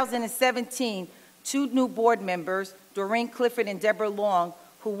 2017, 2 new board members, Doreen Clifford and Deborah Long,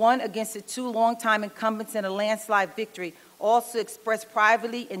 who won against the 2 longtime incumbents in a landslide victory, also expressed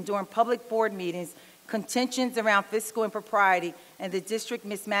privately and during public board meetings contentions around fiscal impropriety and the district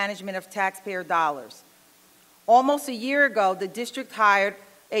mismanagement of taxpayer dollars. Almost a year ago, the district hired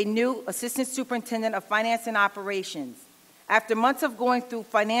a new assistant superintendent of finance and operations. After months of going through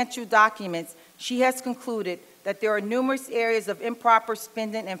financial documents, she has concluded that there are numerous areas of improper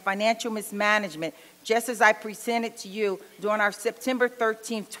spending and financial mismanagement, just as I presented to you during our September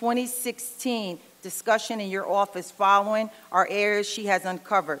 13, 2016 discussion in your office following our areas she has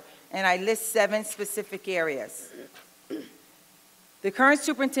uncovered. And I list 7 specific areas. The current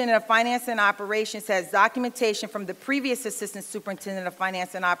superintendent of finance and operations has documentation from the previous assistant superintendent of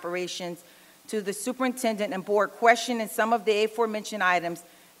finance and operations to the superintendent and board questioning some of the aforementioned items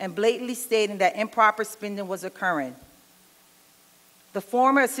and blatantly stating that improper spending was occurring. The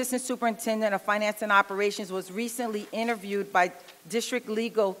former assistant superintendent of finance and operations was recently interviewed by district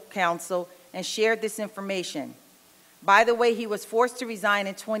legal counsel and shared this information. By the way, he was forced to resign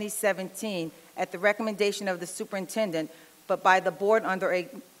in 2017 at the recommendation of the superintendent, but by the board under a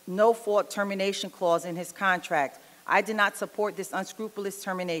no-fault termination clause in his contract. I did not support this unscrupulous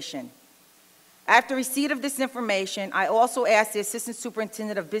termination. After receipt of this information, I also asked the assistant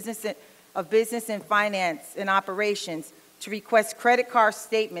superintendent of business and finance and operations to request credit card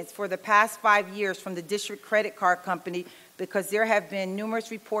statements for the past 5 years from the district credit card company because there have been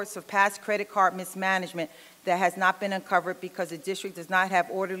numerous reports of past credit card mismanagement that has not been uncovered because the district does not have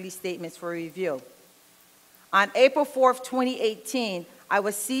orderly statements for review. On April 4th, 2018, I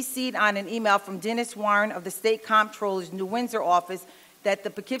was CC'd on an email from Dennis Warren of the State Comptroller's New Windsor office that the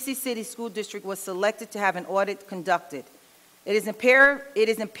Poughkeepsie City School District was selected to have an audit conducted. It is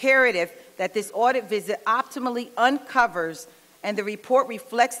imperative that this audit visit optimally uncovers and the report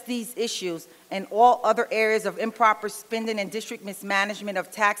reflects these issues and all other areas of improper spending and district mismanagement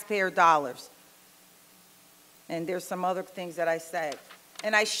of taxpayer dollars. And there's some other things that I said.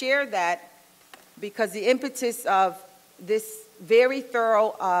 And I share that because the impetus of this very thorough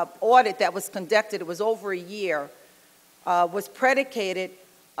audit that was conducted, it was over a year, was predicated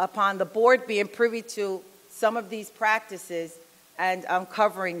upon the board being privy to some of these practices and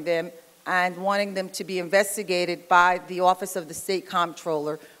uncovering them and wanting them to be investigated by the Office of the State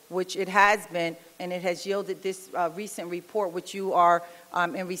Comptroller, which it has been, and it has yielded this recent report, which you are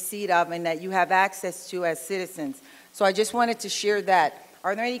in receipt of and that you have access to as citizens. So I just wanted to share that.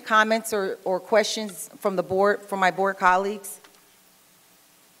 Are there any comments or questions from the board, from my board colleagues?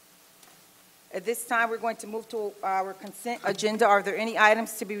 At this time, we're going to move to our consent agenda. Are there any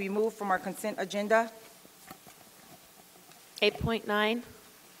items to be removed from our consent agenda? 8.9,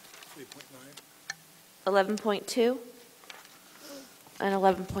 11.2, and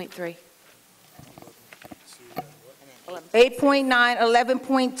 11.3. 8.9, 11.2,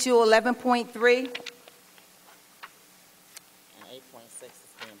 11.3. And 8.6 is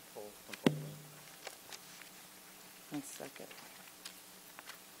being pulled completely. 1 second.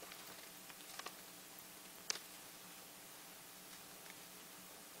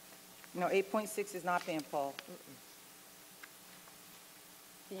 No, 8.6 is not being pulled.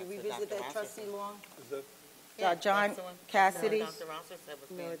 Can you That's what revisit Dr. that, Rosser Trustee said. Long? Is that, John that's the one. Cassidy? Dr. Rosser said was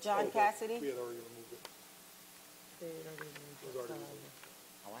being John pulled. Cassidy? we had already removed it. It was already removed.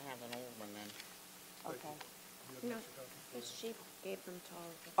 Oh, I have an old one then. Okay. She gave them to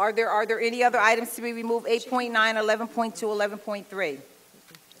all of them. Are there any other items to be removed? 8.9, 11.2, 11.3. This is the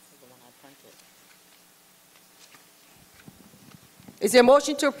one I printed. Is there a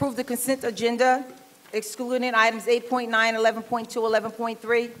motion to approve the consent agenda excluding items 8.9, 11.2,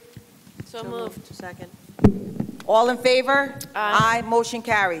 11.3? So moved. Second. All in favor? Aye. Motion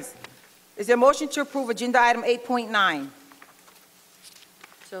carries. Is there a motion to approve agenda item 8.9?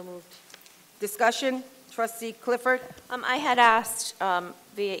 So moved. Discussion? Trustee Clifford? I had asked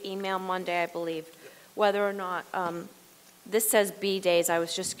via email Monday, I believe, whether or not, this says B days. I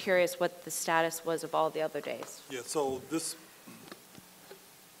was just curious what the status was of all the other days. Yeah, so this,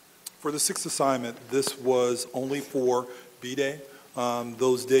 for the sixth assignment, this was only for B-Day.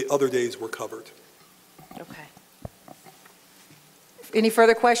 Those other days were covered. Okay. Any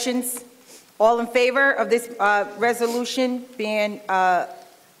further questions? All in favor of this resolution being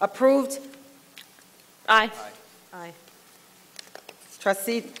approved? Aye. Aye.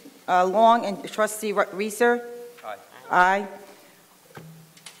 Trustee Long and Trustee Reeser? Aye. Aye.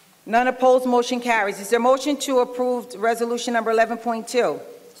 None opposed, motion carries. Is there a motion to approve resolution number 11.2?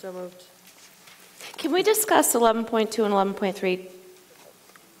 So moved. Can we discuss 11.2 and 11.3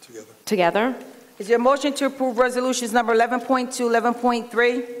 Together. together? Is there a motion to approve resolutions number 11.2,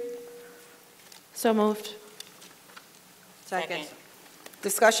 11.3? So moved. Second.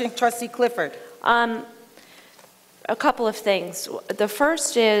 Discussion, Trustee Clifford. A couple of things. The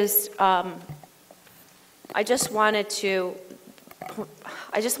first is, I just wanted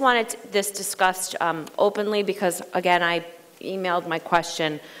this discussed openly because, again, I emailed my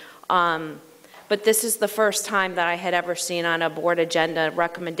question. But this is the first time that I had ever seen on a board agenda a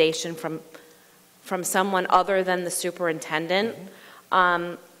recommendation from someone other than the superintendent.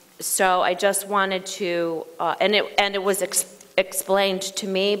 So I just wanted to, and it was explained to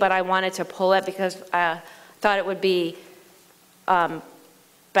me, but I wanted to pull it because I thought it would be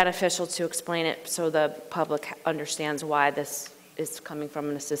beneficial to explain it so the public understands why this is coming from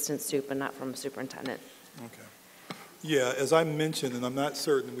an assistant sup and not from a superintendent. Okay. Yeah, as I mentioned, and I'm not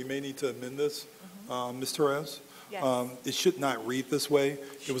certain, we may need to amend this, Ms. Torres. Yes. It should not read this way.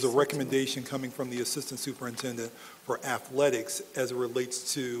 It was a recommendation coming from the assistant superintendent for athletics as it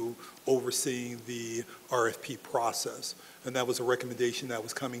relates to overseeing the RFP process. And that was a recommendation that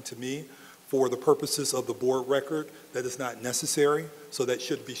was coming to me. For the purposes of the board record, that is not necessary, so that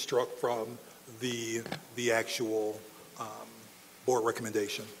should be struck from the actual board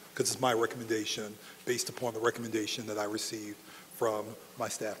recommendation, because it's my recommendation based upon the recommendation that I received from my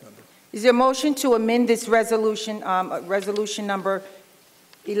staff member. Is there a motion to amend this resolution, resolution number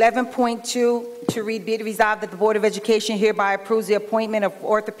 11.2 to read, be it resolved that the Board of Education hereby approves the appointment of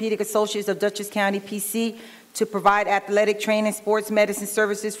Orthopedic Associates of Dutchess County, PC, to provide athletic training, sports medicine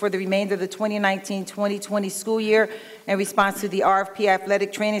services for the remainder of the 2019-2020 school year in response to the RFP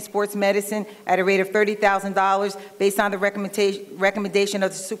athletic training, sports medicine at a rate of $30,000 based on the recommendation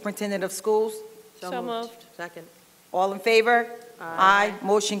of the superintendent of schools? So moved. Second. All in favor? Aye.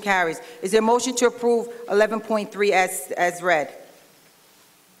 Motion carries. Is there a motion to approve 11.3 as read?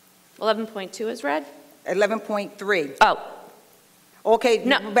 11.2 is read? 11.3. Oh, Okay,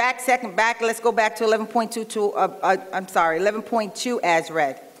 No. back, let's go back to 11.2 to, I'm sorry, 11.2 as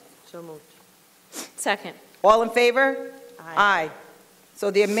read. So moved. second. All in favor? Aye. So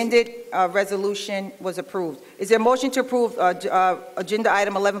the amended resolution was approved. Is there a motion to approve agenda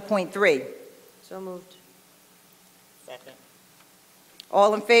item 11.3? So moved. Second.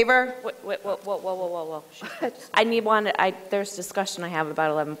 All in favor? Wait, whoa. I need one, there's discussion I have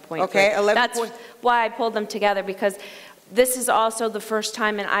about 11.3. Okay, 11. That's why I pulled them together, because this is also the first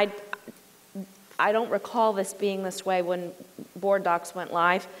time, and I don't recall this being this way when board docs went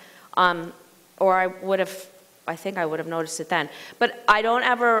live, or I think I would have noticed it then. But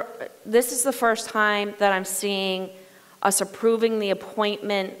this is the first time that I'm seeing us approving the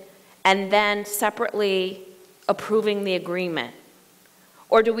appointment and then separately approving the agreement.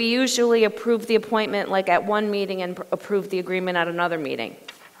 Or do we usually approve the appointment like at one meeting and approve the agreement at another meeting?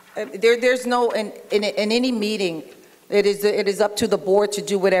 There's no, in any meeting, it is up to the board to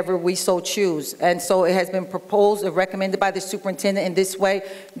do whatever we so choose. And so it has been proposed or recommended by the superintendent in this way.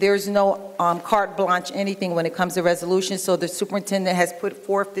 There's no carte blanche anything when it comes to resolutions. So the superintendent has put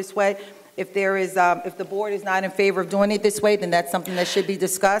forth this way. If there is, if the board is not in favor of doing it this way, then that's something that should be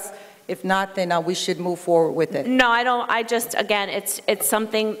discussed. If not, then we should move forward with it. No, I don't. I just, again, it's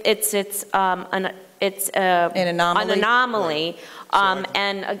something. It's an anomaly.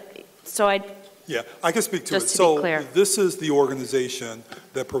 So I. Yeah, I can speak to it. Just to be clear. This is the organization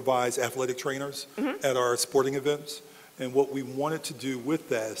that provides athletic trainers at our sporting events. And what we wanted to do with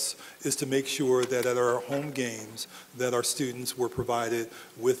this is to make sure that at our home games that our students were provided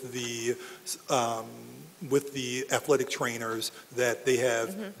with the with the athletic trainers that they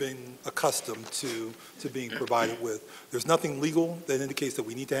have been accustomed to being provided with. There's nothing legal that indicates that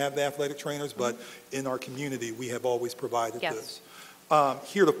we need to have the athletic trainers, but in our community, we have always provided Yes. this.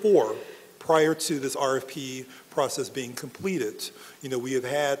 Heretofore, prior to this RFP process being completed, we have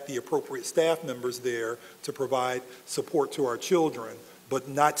had the appropriate staff members there to provide support to our children, but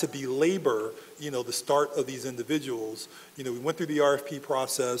not to belabor, the start of these individuals. We went through the RFP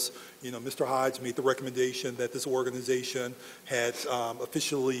process. Mr. Hodge made the recommendation that this organization had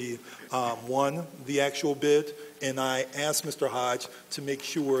officially won the actual bid, and I asked Mr. Hodge to make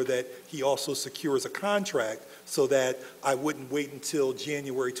sure that he also secures a contract so that I wouldn't wait until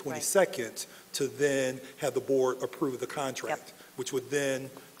January 22nd to then have the board approve the contract, which would then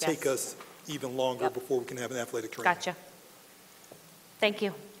take us even longer before we can have an athletic trainer. Gotcha. Thank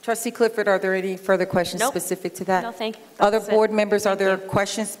you. Trustee Clifford, are there any further questions Nope. specific to that? No, thank you. Other That's it. board members, are Thank there you.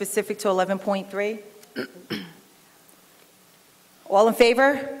 questions specific to 11.3? All in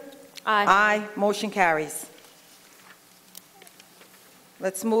favor? Aye. Aye. Motion carries.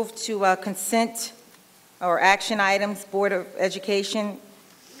 Let's move to consent or action items. Board of Education,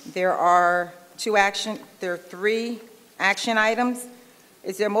 there are three action items.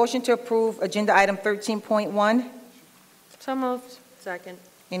 Is there a motion to approve agenda item 13.1? So moved. Second.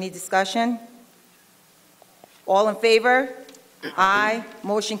 Any discussion? All in favor? Aye.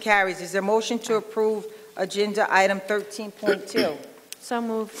 Motion carries. Is there a motion to approve agenda item 13.2? So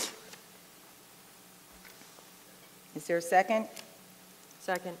moved. Is there a second?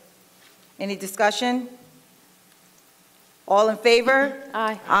 Second. Any discussion? All in favor?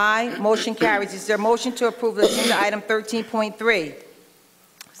 Aye. Aye. Motion carries. Is there a motion to approve agenda item 13.3?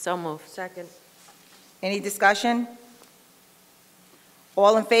 So moved. Second. Any discussion?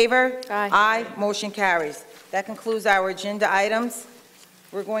 All in favor? Aye. Aye. Motion carries. That concludes our agenda items.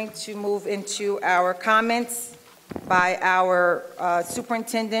 We're going to move into our comments by our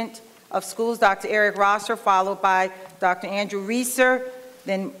Superintendent of Schools, Dr. Eric Rosser, followed by Dr. Andrew Reeser,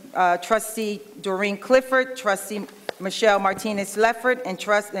 then Trustee Doreen Clifford, Trustee Michelle Martinez-Lefford,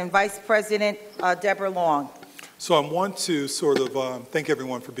 and Vice President Deborah Long. So I want to sort of thank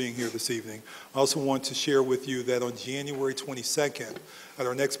everyone for being here this evening. I also want to share with you that on January 22nd, at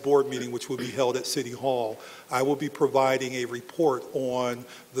our next board meeting, which will be held at City Hall, I will be providing a report on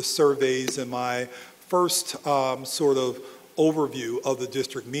the surveys and my first sort of overview of the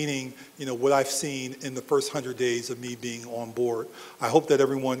district, meaning, what I've seen in the first 100 days of me being on board. I hope that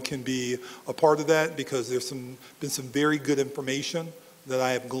everyone can be a part of that because there's been some very good information that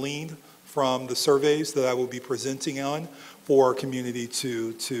I have gleaned from the surveys that I will be presenting on for our community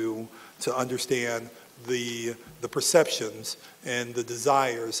to understand the perceptions and the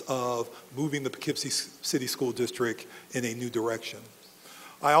desires of moving the Poughkeepsie City School District in a new direction.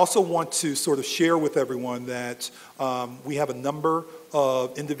 I also want to sort of share with everyone that we have a number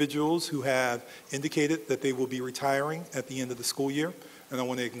of individuals who have indicated that they will be retiring at the end of the school year, and I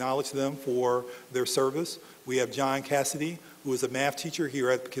want to acknowledge them for their service. We have John Cassidy, who is a math teacher here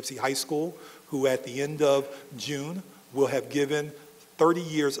at Poughkeepsie High School, who at the end of June will have given 30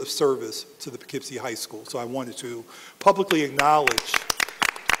 years of service to the Poughkeepsie High School. So I wanted to publicly acknowledge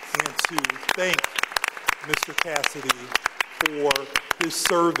and to thank Mr. Cassidy for his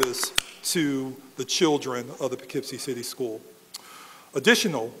service to the children of the Poughkeepsie City School.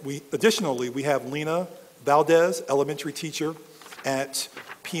 Additionally, we have Lena Valdez, elementary teacher at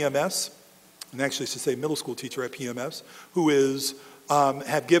PMS, and actually I should say middle school teacher at PMS, who is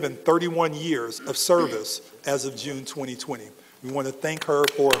have given 31 years of service as of June 2020. We want to thank her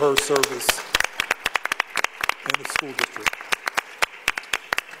for her service in the school district.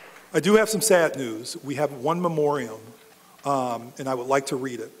 I do have some sad news. We have one memoriam, and I would like to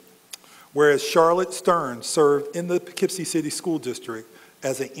read it. Whereas Charlotte Stern served in the Poughkeepsie City School District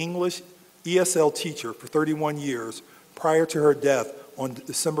as an English ESL teacher for 31 years prior to her death on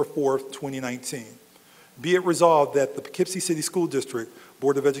December 4th, 2019. Be it resolved that the Poughkeepsie City School District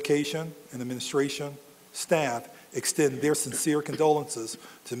Board of Education and Administration staff extend their sincere condolences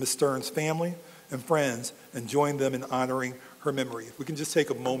to Ms. Stern's family and friends and join them in honoring her memory. If we can just take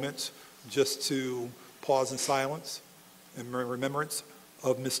a moment just to pause in silence in remembrance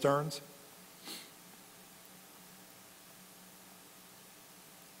of Ms. Stearns.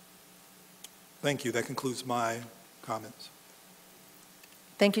 Thank you. That concludes my comments.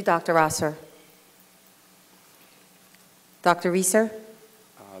 Thank you, Dr. Rosser. Dr. Reeser?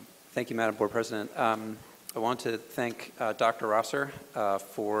 Thank you, Madam Board President. I want to thank Dr. Rosser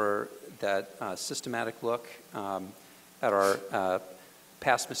for that systematic look at our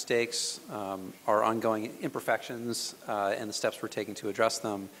past mistakes, our ongoing imperfections, and the steps we're taking to address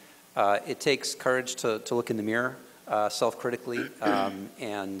them. It takes courage to look in the mirror self-critically,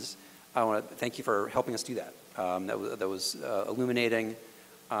 and I want to thank you for helping us do that. That was illuminating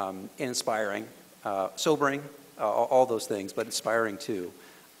and inspiring, sobering, all those things, but inspiring too.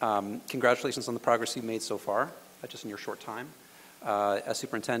 Congratulations on the progress you've made so far, just in your short time as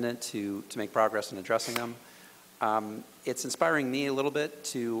superintendent to make progress in addressing them. It's inspiring me a little bit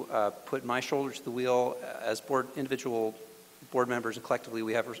to put my shoulder to the wheel as individual board members, and collectively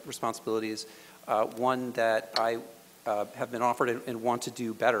we have responsibilities. One that I have been offered and want to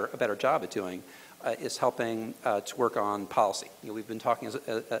do a better job at doing is helping to work on policy. We've been talking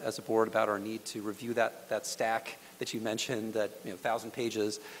as a board about our need to review that stack that you mentioned, that 1,000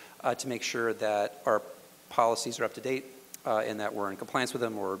 pages, to make sure that our policies are up to date and that we're in compliance with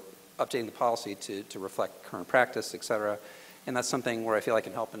them, or updating the policy to reflect current practice, et cetera. And that's something where I feel I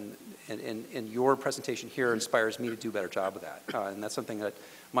can help, and your presentation here inspires me to do a better job of that. And that's something that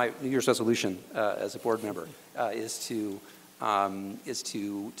my New Year's resolution as a board member is to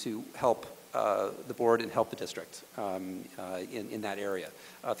help the board and help the district in that area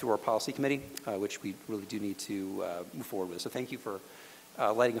through our policy committee, which we really do need to move forward with. So thank you for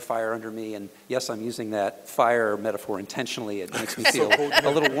lighting a fire under me. And yes, I'm using that fire metaphor intentionally. It makes me feel a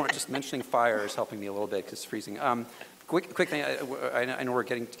little warm. Just mentioning fire is helping me a little bit because it's freezing. Quick thing, I know we're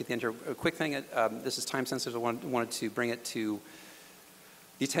getting to the end here. A quick thing, this is time sensitive. I wanted to bring it to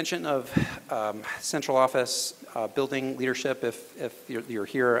the attention of central office, building leadership, if you're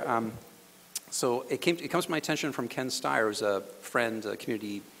here. So it comes to my attention from Ken Steyer, who's a friend, a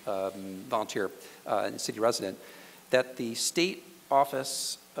community volunteer, and city resident, that the State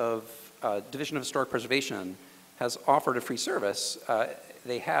Office of Division of Historic Preservation has offered a free service.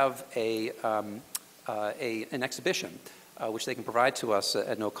 They have an exhibition which they can provide to us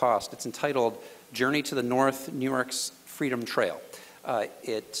at no cost. It's entitled Journey to the North, New York's Freedom Trail.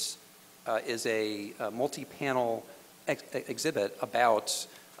 It is a multi-panel exhibit about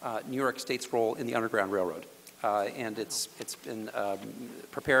New York State's role in the Underground Railroad. And it's been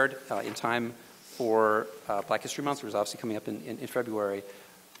prepared in time for Black History Month, which is obviously coming up in February.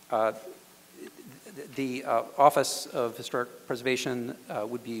 The Office of Historic Preservation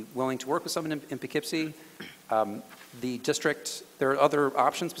would be willing to work with someone in Poughkeepsie. The district, there are other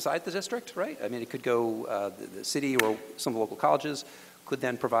options besides the district, right? I mean, it could go, the city or some of the local colleges could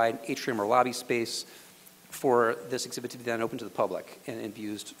then provide atrium or lobby space for this exhibit to be then open to the public and be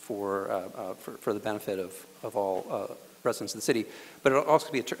used for the benefit of all residents of the city. But it'll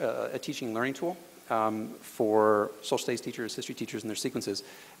also be a teaching and learning tool for social studies teachers, history teachers, and their sequences,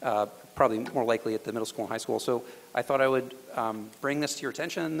 probably more likely at the middle school and high school. So I thought I would bring this to your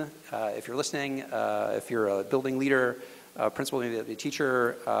attention. If you're listening, if you're a building leader, principal, maybe a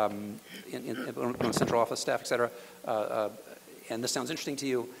teacher, on the central office staff, et cetera, and this sounds interesting to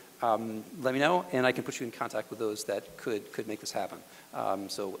you, let me know, and I can put you in contact with those that could make this happen.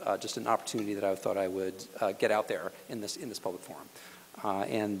 So just an opportunity that I thought I would get out there in this public forum.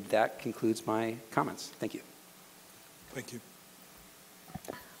 And that concludes my comments. Thank you. Thank you.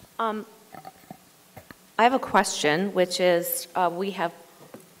 I have a question, which is we have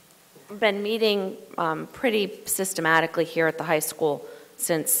been meeting pretty systematically here at the high school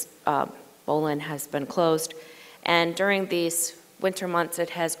since Bolin has been closed. And during these winter months,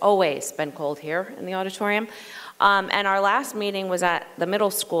 it has always been cold here in the auditorium. And our last meeting was at the middle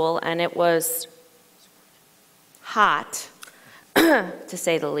school, and it was hot, to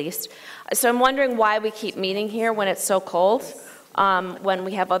say the least. So I'm wondering why we keep meeting here when it's so cold, when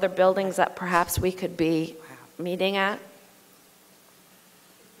we have other buildings that perhaps we could be meeting at.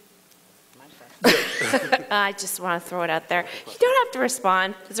 I just want to throw it out there. You don't have to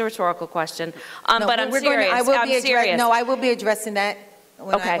respond. It's a rhetorical question. But I'm serious. I'm serious. No, I will be addressing that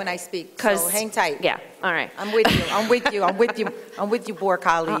when I speak. So hang tight. Yeah. All right. I'm with you. I'm with you. I'm with you. I'm with you, board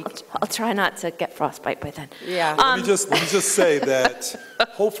colleague. I'll try not to get frostbite by then. Yeah. Let me just say that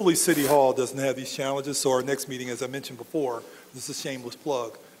hopefully City Hall doesn't have these challenges. So our next meeting, as I mentioned before, this is a shameless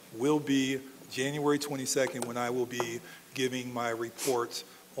plug, will be January 22nd, when I will be giving my report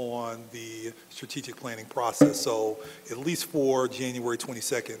on the strategic planning process. So at least for January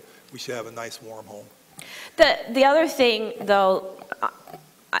 22nd, we should have a nice warm home. The other thing, though,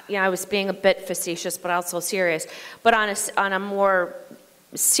 I was being a bit facetious, but also serious. But on a more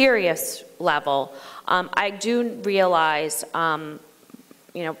serious level, I do realize,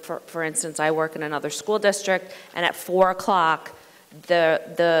 for instance, I work in another school district, and at 4 o'clock,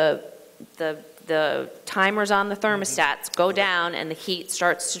 the the timers on the thermostats go down and the heat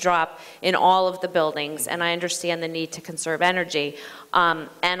starts to drop in all of the buildings, and I understand the need to conserve energy. And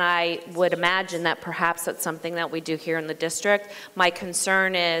I would imagine that perhaps that's something that we do here in the district. My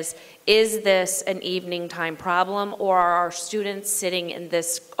concern is this an evening time problem, or are our students sitting in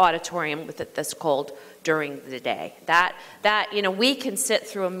this auditorium with it this cold during the day? That, you know, we can sit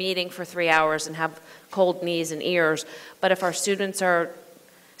through a meeting for 3 hours and have cold knees and ears, but if our students are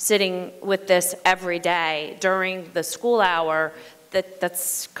sitting with this every day during the school hour,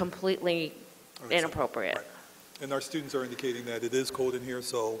 that's completely inappropriate. Right. And our students are indicating that it is cold in here,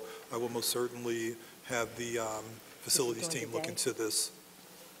 so I will most certainly have the facilities team look into this.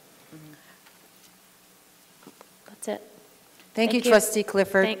 That's it. Thank you, Trustee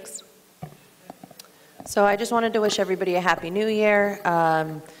Clifford. Thanks. So I just wanted to wish everybody a Happy New Year.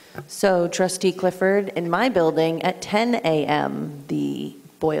 So Trustee Clifford, in my building at 10 a.m., the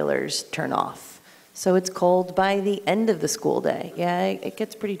boilers turn off. So it's cold by the end of the school day. Yeah, it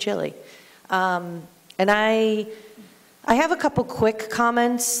gets pretty chilly. And I have a couple quick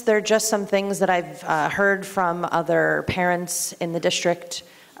comments. They're just some things that I've heard from other parents in the district.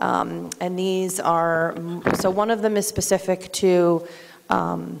 And these are, so one of them is specific to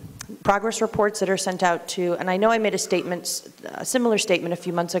progress reports that are sent out to, and I know I made a similar statement a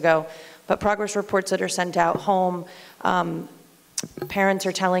few months ago, but progress reports that are sent out home, parents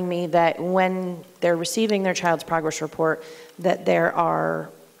are telling me that when they're receiving their child's progress report, that there are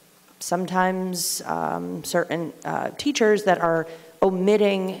sometimes certain teachers that are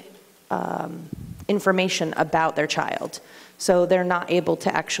omitting information about their child. So they're not able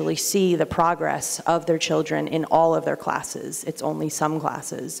to actually see the progress of their children in all of their classes. It's only some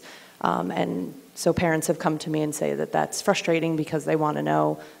classes. And so parents have come to me and say that that's frustrating because they want to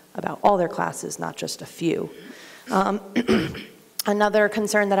know about all their classes, not just a few. Another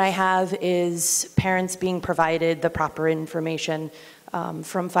concern that I have is parents being provided the proper information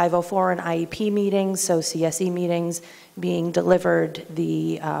from 504 and IEP meetings, so CSE meetings, being delivered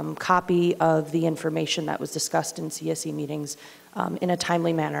the copy of the information that was discussed in CSE meetings in a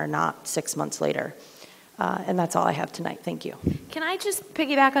timely manner, not 6 months later. And that's all I have tonight. Thank you. Can I just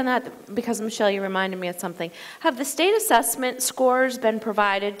piggyback on that? Because, Michelle, you reminded me of something. Have the state assessment scores been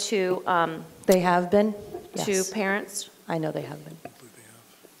provided to They have been? Yes. to parents? I know they have been. I believe they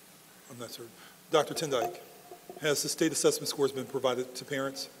have. I'm not certain. Dr. Tindike, has the state assessment scores been provided to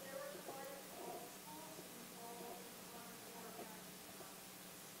parents?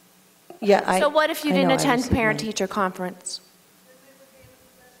 Yeah, So what if you I didn't know, I attend received mine. parent-teacher conference?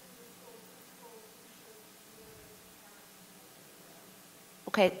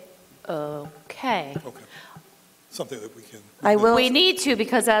 Okay. Okay. Something that we can. I will. We need to,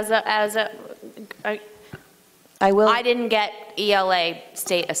 because I will. I didn't get ELA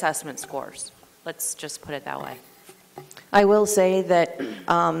state assessment scores. Let's just put it that way. I will say that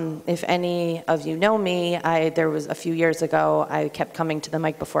if any of you know me, there was a few years ago, I kept coming to the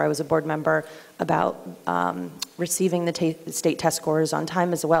mic before I was a board member about receiving the state test scores on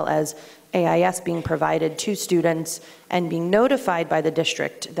time, as well as AIS being provided to students and being notified by the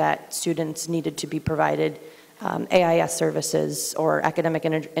district that students needed to be provided AIS services or academic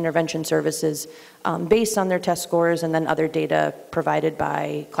intervention services based on their test scores, and then other data provided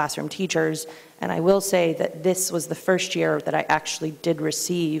by classroom teachers. And I will say that this was the first year that I actually did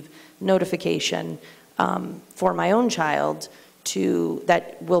receive notification for my own child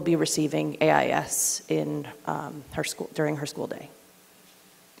that will be receiving AIS in her school during her school day.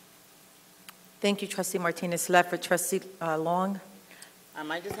 Thank you, Trustee Martinez-Lefford. Trustee Long?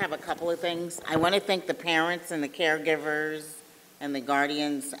 I just have a couple of things. I want to thank the parents and the caregivers and the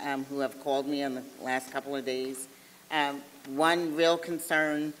guardians who have called me in the last couple of days. One real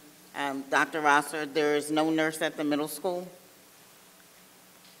concern, Dr. Rosser, there is no nurse at the middle school.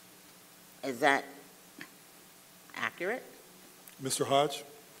 Is that accurate? Mr. Hodge?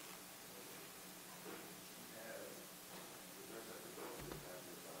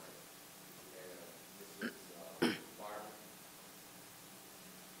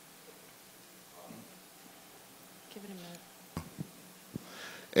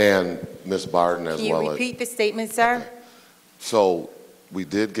 And Ms. Barden as Can you well as. repeat the statement, sir? So we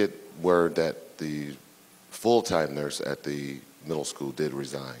did get word that the full-time nurse at the middle school did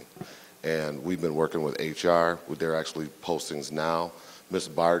resign. And we've been working with HR. They're actually postings now. Ms.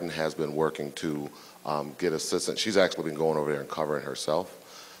 Barden has been working to get assistance. She's actually been going over there and covering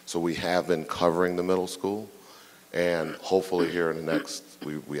herself. So we have been covering the middle school. And hopefully here in the next,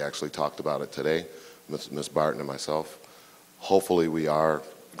 we actually talked about it today, Ms. Barton and myself. Hopefully we are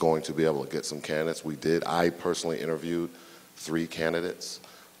going to be able to get some candidates. I personally interviewed 3 candidates.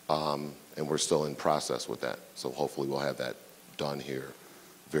 and we're still in process with that. So hopefully we'll have that done here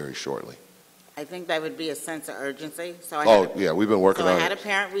very shortly. I think that would be a sense of urgency. Yeah, we've been working on it. So I had a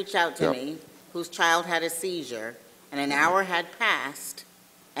parent reach out to me whose child had a seizure, and an hour had passed,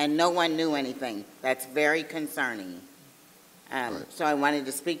 and no one knew anything. That's very concerning. Right. So I wanted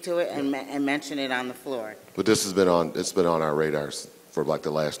to speak to it and mention it on the floor. But this has been on, it's been on our radars for like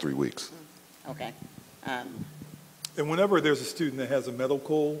the last 3 weeks. Okay. And whenever there's a student that has a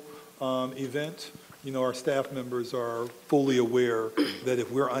medical event, you know, our staff members are fully aware that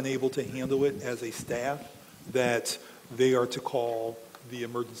if we're unable to handle it as a staff, that they are to call the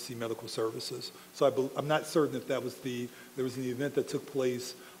emergency medical services. So I'm not certain if that was there was an event that took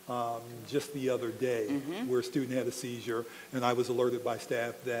place just the other day where a student had a seizure, and I was alerted by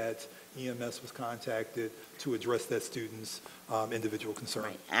staff that EMS was contacted to address that student's individual concern.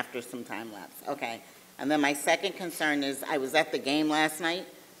 Right, after some time lapse. Okay. And then my second concern is I was at the game last night.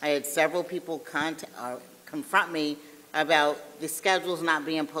 I had several people confront me about the schedules not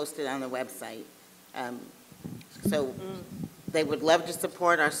being posted on the website. So they would love to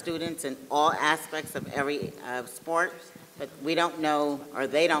support our students in all aspects of every sport, but we don't know, or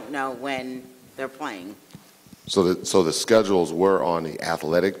they don't know when they're playing. So the schedules were on the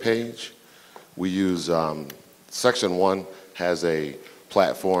athletic page. We use, Section 1 has a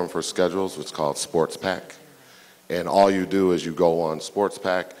platform for schedules, it's called Sports Pack. And all you do is you go on Sports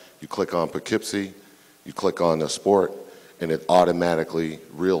Pack, you click on Poughkeepsie, you click on the sport, and it automatically,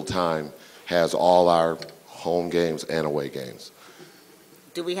 real time, has all our home games and away games.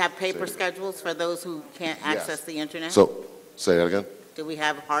 Do we have paper schedules for those who can't access the internet? So, say that again? Do we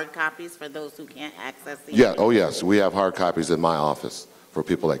have hard copies for those who can't access the Yeah, internet? oh yes, we have hard copies in my office for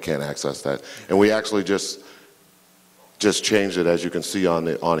people that can't access that. And we actually just changed it, as you can see on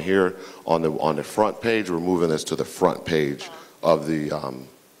the front page. We're moving this to the front page of the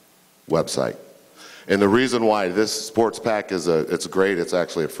website. And the reason why this sports pack it's great, it's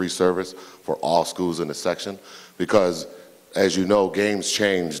actually a free service for all schools in the section, because as you know, games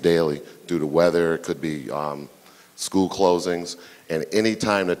change daily due to weather. It could be school closings, and any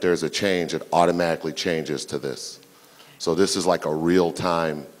time that there's a change, it automatically changes to this. So this is like a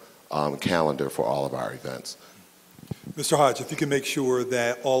real-time calendar for all of our events. Mr. Hodge, if you can make sure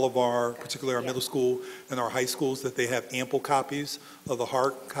that all of our, particularly our middle school and our high schools, that they have ample copies of the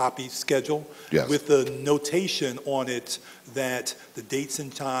hard copy schedule with the notation on it that the dates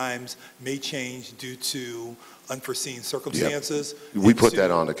and times may change due to unforeseen circumstances. We put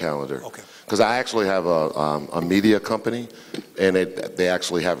that on the calendar. Okay. Because I actually have a media company, and they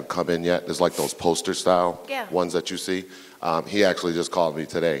actually haven't come in yet. There's like those poster style ones that you see. He actually just called me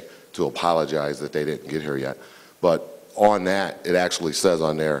today to apologize that they didn't get here yet. But on that, it actually says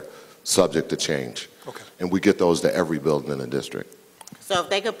on there, subject to change. Okay. And we get those to every building in the district. So if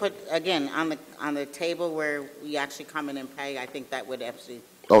they could put, again, on the table where we actually come in and pay, I think that would absolutely,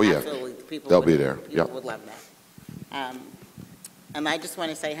 They'll be there. People would love that. And I just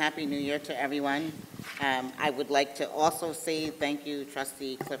want to say Happy New Year to everyone. I would like to also say thank you,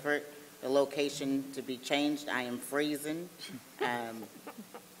 Trustee Clifford, the location to be changed. I am freezing.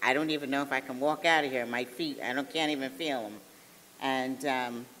 I don't even know if I can walk out of here. My feet, can't even feel them.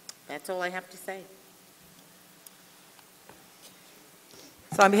 And that's all I have to say.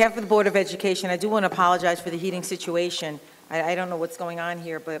 So on behalf of the Board of Education, I do want to apologize for the heating situation. I don't know what's going on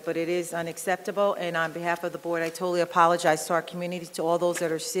here, but it is unacceptable. And on behalf of the board, I totally apologize to our community, to all those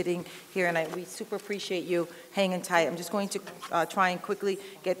that are sitting here, and we super appreciate you hanging tight. I'm just going to try and quickly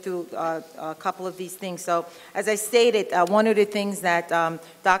get through a couple of these things. So as I stated, one of the things that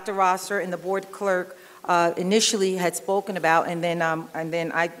Dr. Rosser and the board clerk initially had spoken about, and then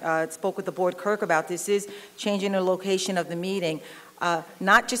I spoke with the board clerk about this, is changing the location of the meeting.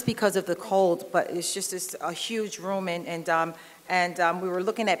 Not just because of the cold, but it's just a huge room, and we were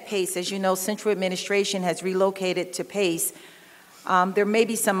looking at Pace. As you know, Central Administration has relocated to Pace. There may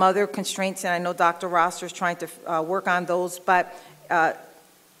be some other constraints, and I know Dr. Rosser is trying to work on those, but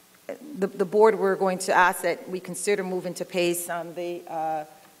the board, we're going to ask that we consider moving to Pace. The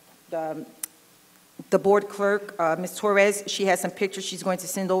board clerk, Ms. Torres, she has some pictures she's going to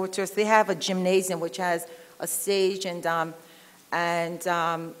send over to us. They have a gymnasium which has a stage, and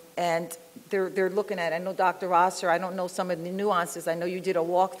they're looking at, I know Dr. Rosser, I don't know some of the nuances. I know you did a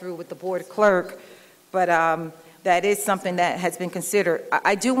walkthrough with the board clerk, but that is something that has been considered.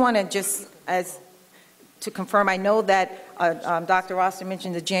 I do want to just, to confirm, I know that Dr. Rosser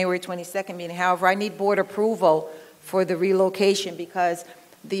mentioned the January 22nd meeting. However, I need board approval for the relocation, because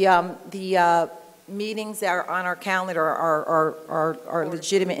the meetings that are on our calendar are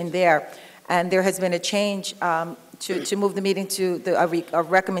legitimate in there. And there has been a change to move the meeting to, a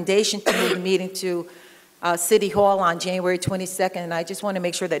recommendation to move the meeting to City Hall on January 22nd, and I just want to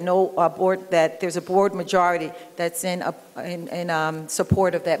make sure that that there's a board majority that's in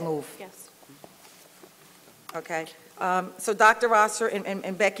support of that move. Yes. Okay. So Dr. Rosser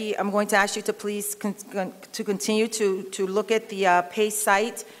and Becky, I'm going to ask you to please continue to look at the PACE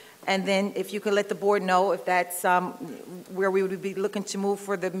site, and then if you could let the board know if that's where we would be looking to move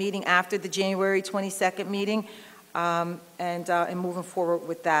for the meeting after the January 22nd meeting, and moving forward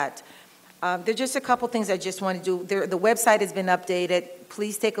with that. There's just a couple things I just want to do. The website has been updated.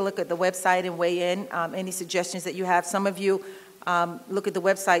 Please take a look at the website and weigh in any suggestions that you have. Some of you look at the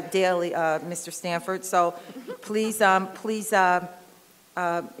website daily, Mr. Stanford, so please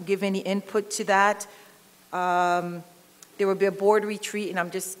give any input to that. There will be a board retreat, and I'm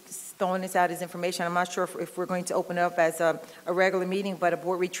just throwing this out as information. I'm not sure if we're going to open it up as a regular meeting, but a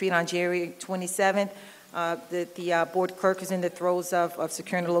board retreat on January 27th. The board clerk is in the throes of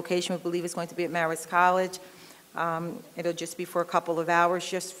securing the location. We believe it's going to be at Marist College. It'll just be for a couple of hours,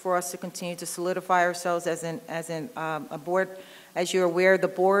 just for us to continue to solidify ourselves as a board. As you're aware, the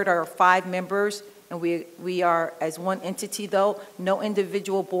board are 5 members, and we are as one entity, though. No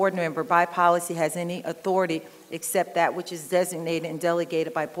individual board member by policy has any authority except that which is designated and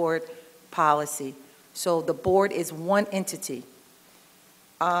delegated by board policy. So the board is one entity.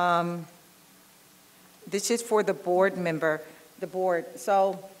 This is for the board member, the board.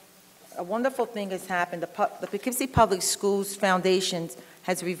 So a wonderful thing has happened. The Poughkeepsie Public Schools Foundation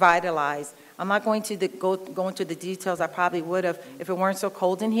has revitalized. I'm not going to go into the details. I probably would have if it weren't so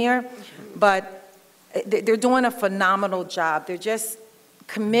cold in here. But they're doing a phenomenal job. They're just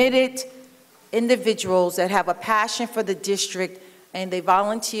committed individuals that have a passion for the district, and they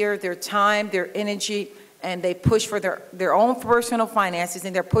volunteer their time, their energy, and they push for their own personal finances,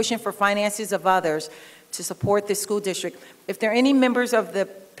 and they're pushing for finances of others to support the school district. If there are any members of the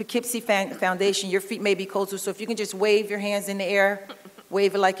Poughkeepsie Foundation, your feet may be cold, so if you can just wave your hands in the air,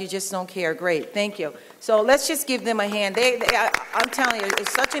 wave it like you just don't care. Great, thank you. So let's just give them a hand. I'm telling you,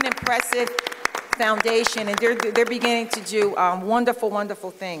 it's such an impressive foundation, and they're beginning to do wonderful,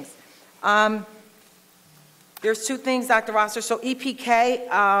 wonderful things. There's 2 things, Dr. Rosser. So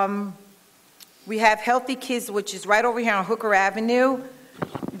EPK, we have Healthy Kids, which is right over here on Hooker Avenue.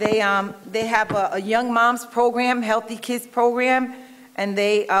 They have a Young Moms program, Healthy Kids program, and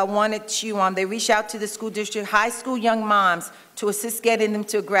they wanted to, they reached out to the school district, high school young moms, to assist getting them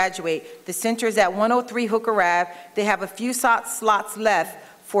to graduate. The center is at 103 Hooker Ave. They have a few slots left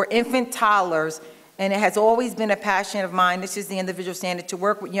for infant toddlers, and it has always been a passion of mine, this is the individual standard, to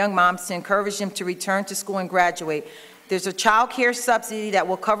work with young moms to encourage them to return to school and graduate. There's a child care subsidy that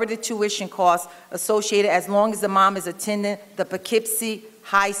will cover the tuition costs associated as long as the mom is attending the Poughkeepsie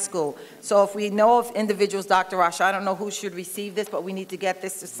High School. So if we know of individuals, Dr. Rasha, I don't know who should receive this, but we need to get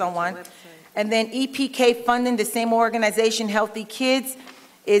this to someone. And then EPK funding, the same organization, Healthy Kids,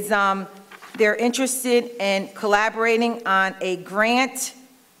 is they're interested in collaborating on a grant.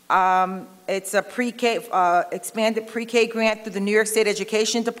 It's a pre-K, expanded pre-K grant through the New York State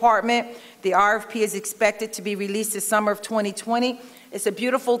Education Department. The RFP is expected to be released this summer of 2020. It's a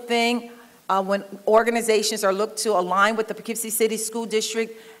beautiful thing when organizations are looked to align with the Poughkeepsie City School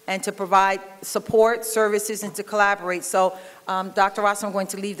District and to provide support, services, and to collaborate. So, Dr. Ross, I'm going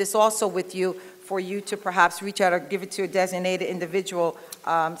to leave this also with you for you to perhaps reach out or give it to a designated individual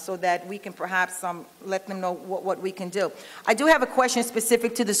so that we can perhaps let them know what we can do. I do have a question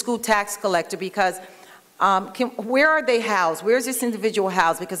specific to the school tax collector because where are they housed? Where is this individual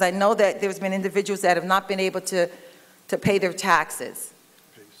housed? Because I know that there's been individuals that have not been able to pay their taxes.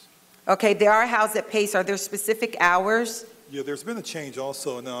 Pace. Okay, they are housed at Pace. Are there specific hours? Yeah, there's been a change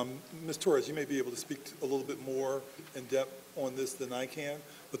also, and Ms. Torres, you may be able to speak a little bit more in depth on this than I can,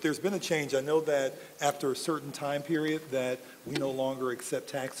 but there's been a change. I know that after a certain time period that we no longer accept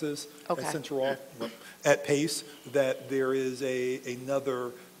taxes at Central at Pace, that there is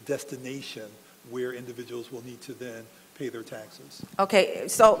another destination where individuals will need to then pay their taxes. Okay,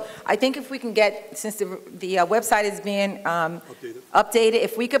 so I think if we can get, since the website is being updated,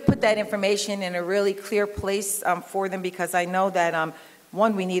 if we could put that information in a really clear place for them, because I know that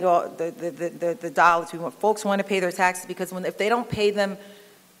one, we need all the dollars. Folks want to pay their taxes because if they don't pay them,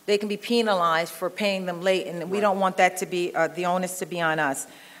 they can be penalized for paying them late, and we don't want that to be the onus to be on us.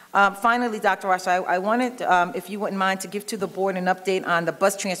 Finally, Dr. Ross, I wanted, if you wouldn't mind, to give to the board an update on the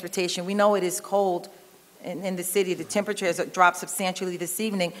bus transportation. We know it is cold in the city. The temperature has dropped substantially this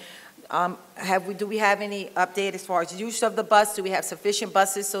evening. Do we have any update as far as use of the bus? Do we have sufficient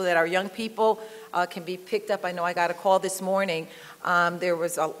buses so that our young people can be picked up? I know I got a call this morning. There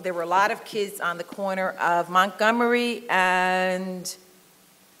were a lot of kids on the corner of Montgomery and,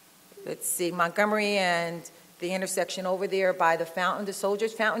 Montgomery and the intersection over there by the fountain, the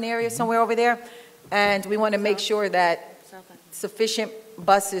Soldiers Fountain area, somewhere over there. And we want to make sure that sufficient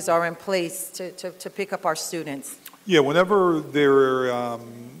buses are in place to pick up our students. Yeah, whenever there are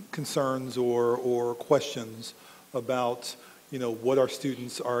concerns or questions about, what our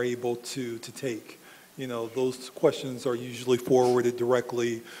students are able to take, those questions are usually forwarded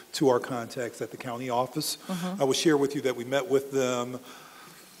directly to our contacts at the county office. I will share with you that we met with them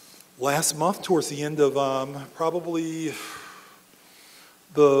last month towards the end of probably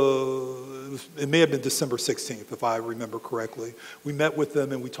it may have been December 16th, if I remember correctly. We met with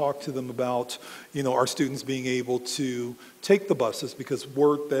them and we talked to them about, our students being able to take the buses, because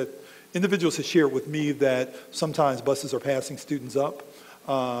word that individuals have shared with me that sometimes buses are passing students up.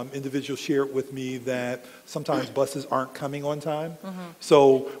 Individuals share with me that sometimes buses aren't coming on time.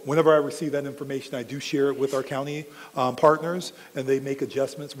 So whenever I receive that information, I do share it with our county partners, and they make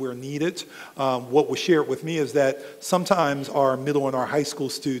adjustments where needed. What was shared with me is that sometimes our middle and our high school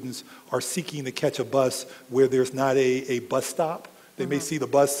students are seeking to catch a bus where there's not a bus stop. They may see the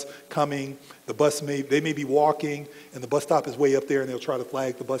bus coming, they may be walking, and the bus stop is way up there, and they'll try to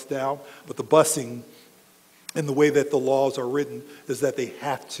flag the bus down. But the busing, and the way that the laws are written, is that they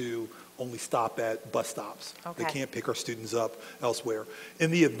have to only stop at bus stops. Okay. They can't pick our students up elsewhere. In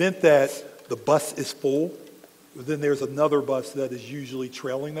the event that the bus is full, then there's another bus that is usually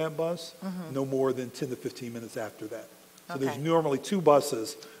trailing that bus, no more than 10 to 15 minutes after that. So there's normally two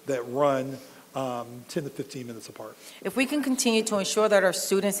buses that run 10 to 15 minutes apart. If we can continue to ensure that our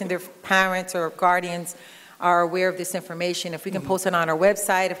students and their parents or guardians are aware of this information, if we can post it on our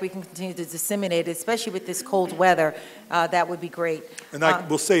website, if we can continue to disseminate it, especially with this cold weather, that would be great. And I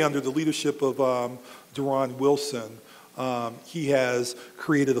will say, under the leadership of Deron Wilson, he has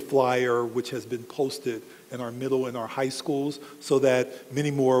created a flyer which has been posted in our middle and our high schools so that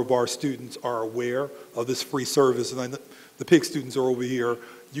many more of our students are aware of this free service. And the PIC students are over here.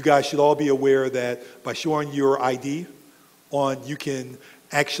 You guys should all be aware that by showing your ID you can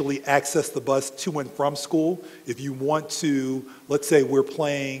actually access the bus to and from school. If you want to, let's say we're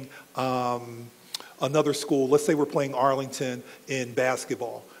playing another school, let's say we're playing Arlington in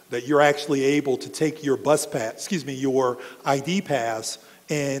basketball, that you're actually able to take your your ID pass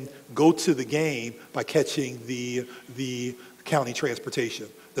and go to the game by catching the county transportation.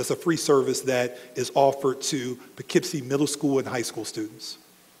 That's a free service that is offered to Poughkeepsie middle school and high school students.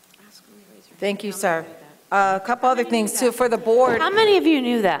 Thank you, sir. A couple other things too for the board. How many of you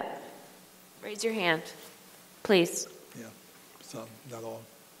knew that? Raise your hand, please. Yeah, some, not all.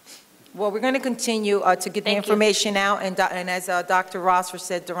 Well, we're going to continue to get the information out, and as Dr. Rosser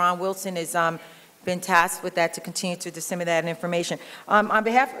said, Deron Wilson has been tasked with that to continue to disseminate that information. On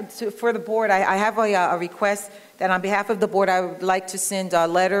behalf for the board, I have a request that on behalf of the board, I would like to send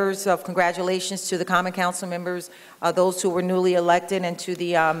letters of congratulations to the Common Council members, those who were newly elected, and to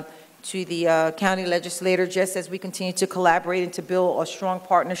the county legislator, just as we continue to collaborate and to build a strong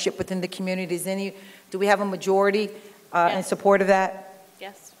partnership within the communities. Do we have a majority in support of that?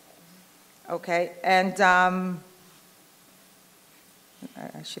 Yes. Okay, and I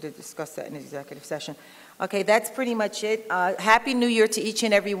should have discussed that in executive session. Okay, that's pretty much it. Happy New Year to each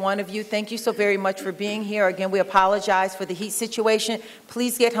and every one of you. Thank you so very much for being here. Again, we apologize for the heat situation.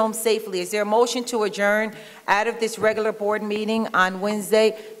 Please get home safely. Is there a motion to adjourn out of this regular board meeting on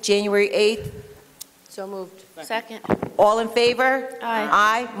Wednesday, January 8th? So moved. Second. All in favor?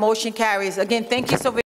 Aye. Aye. Motion carries. Again, thank you so very much.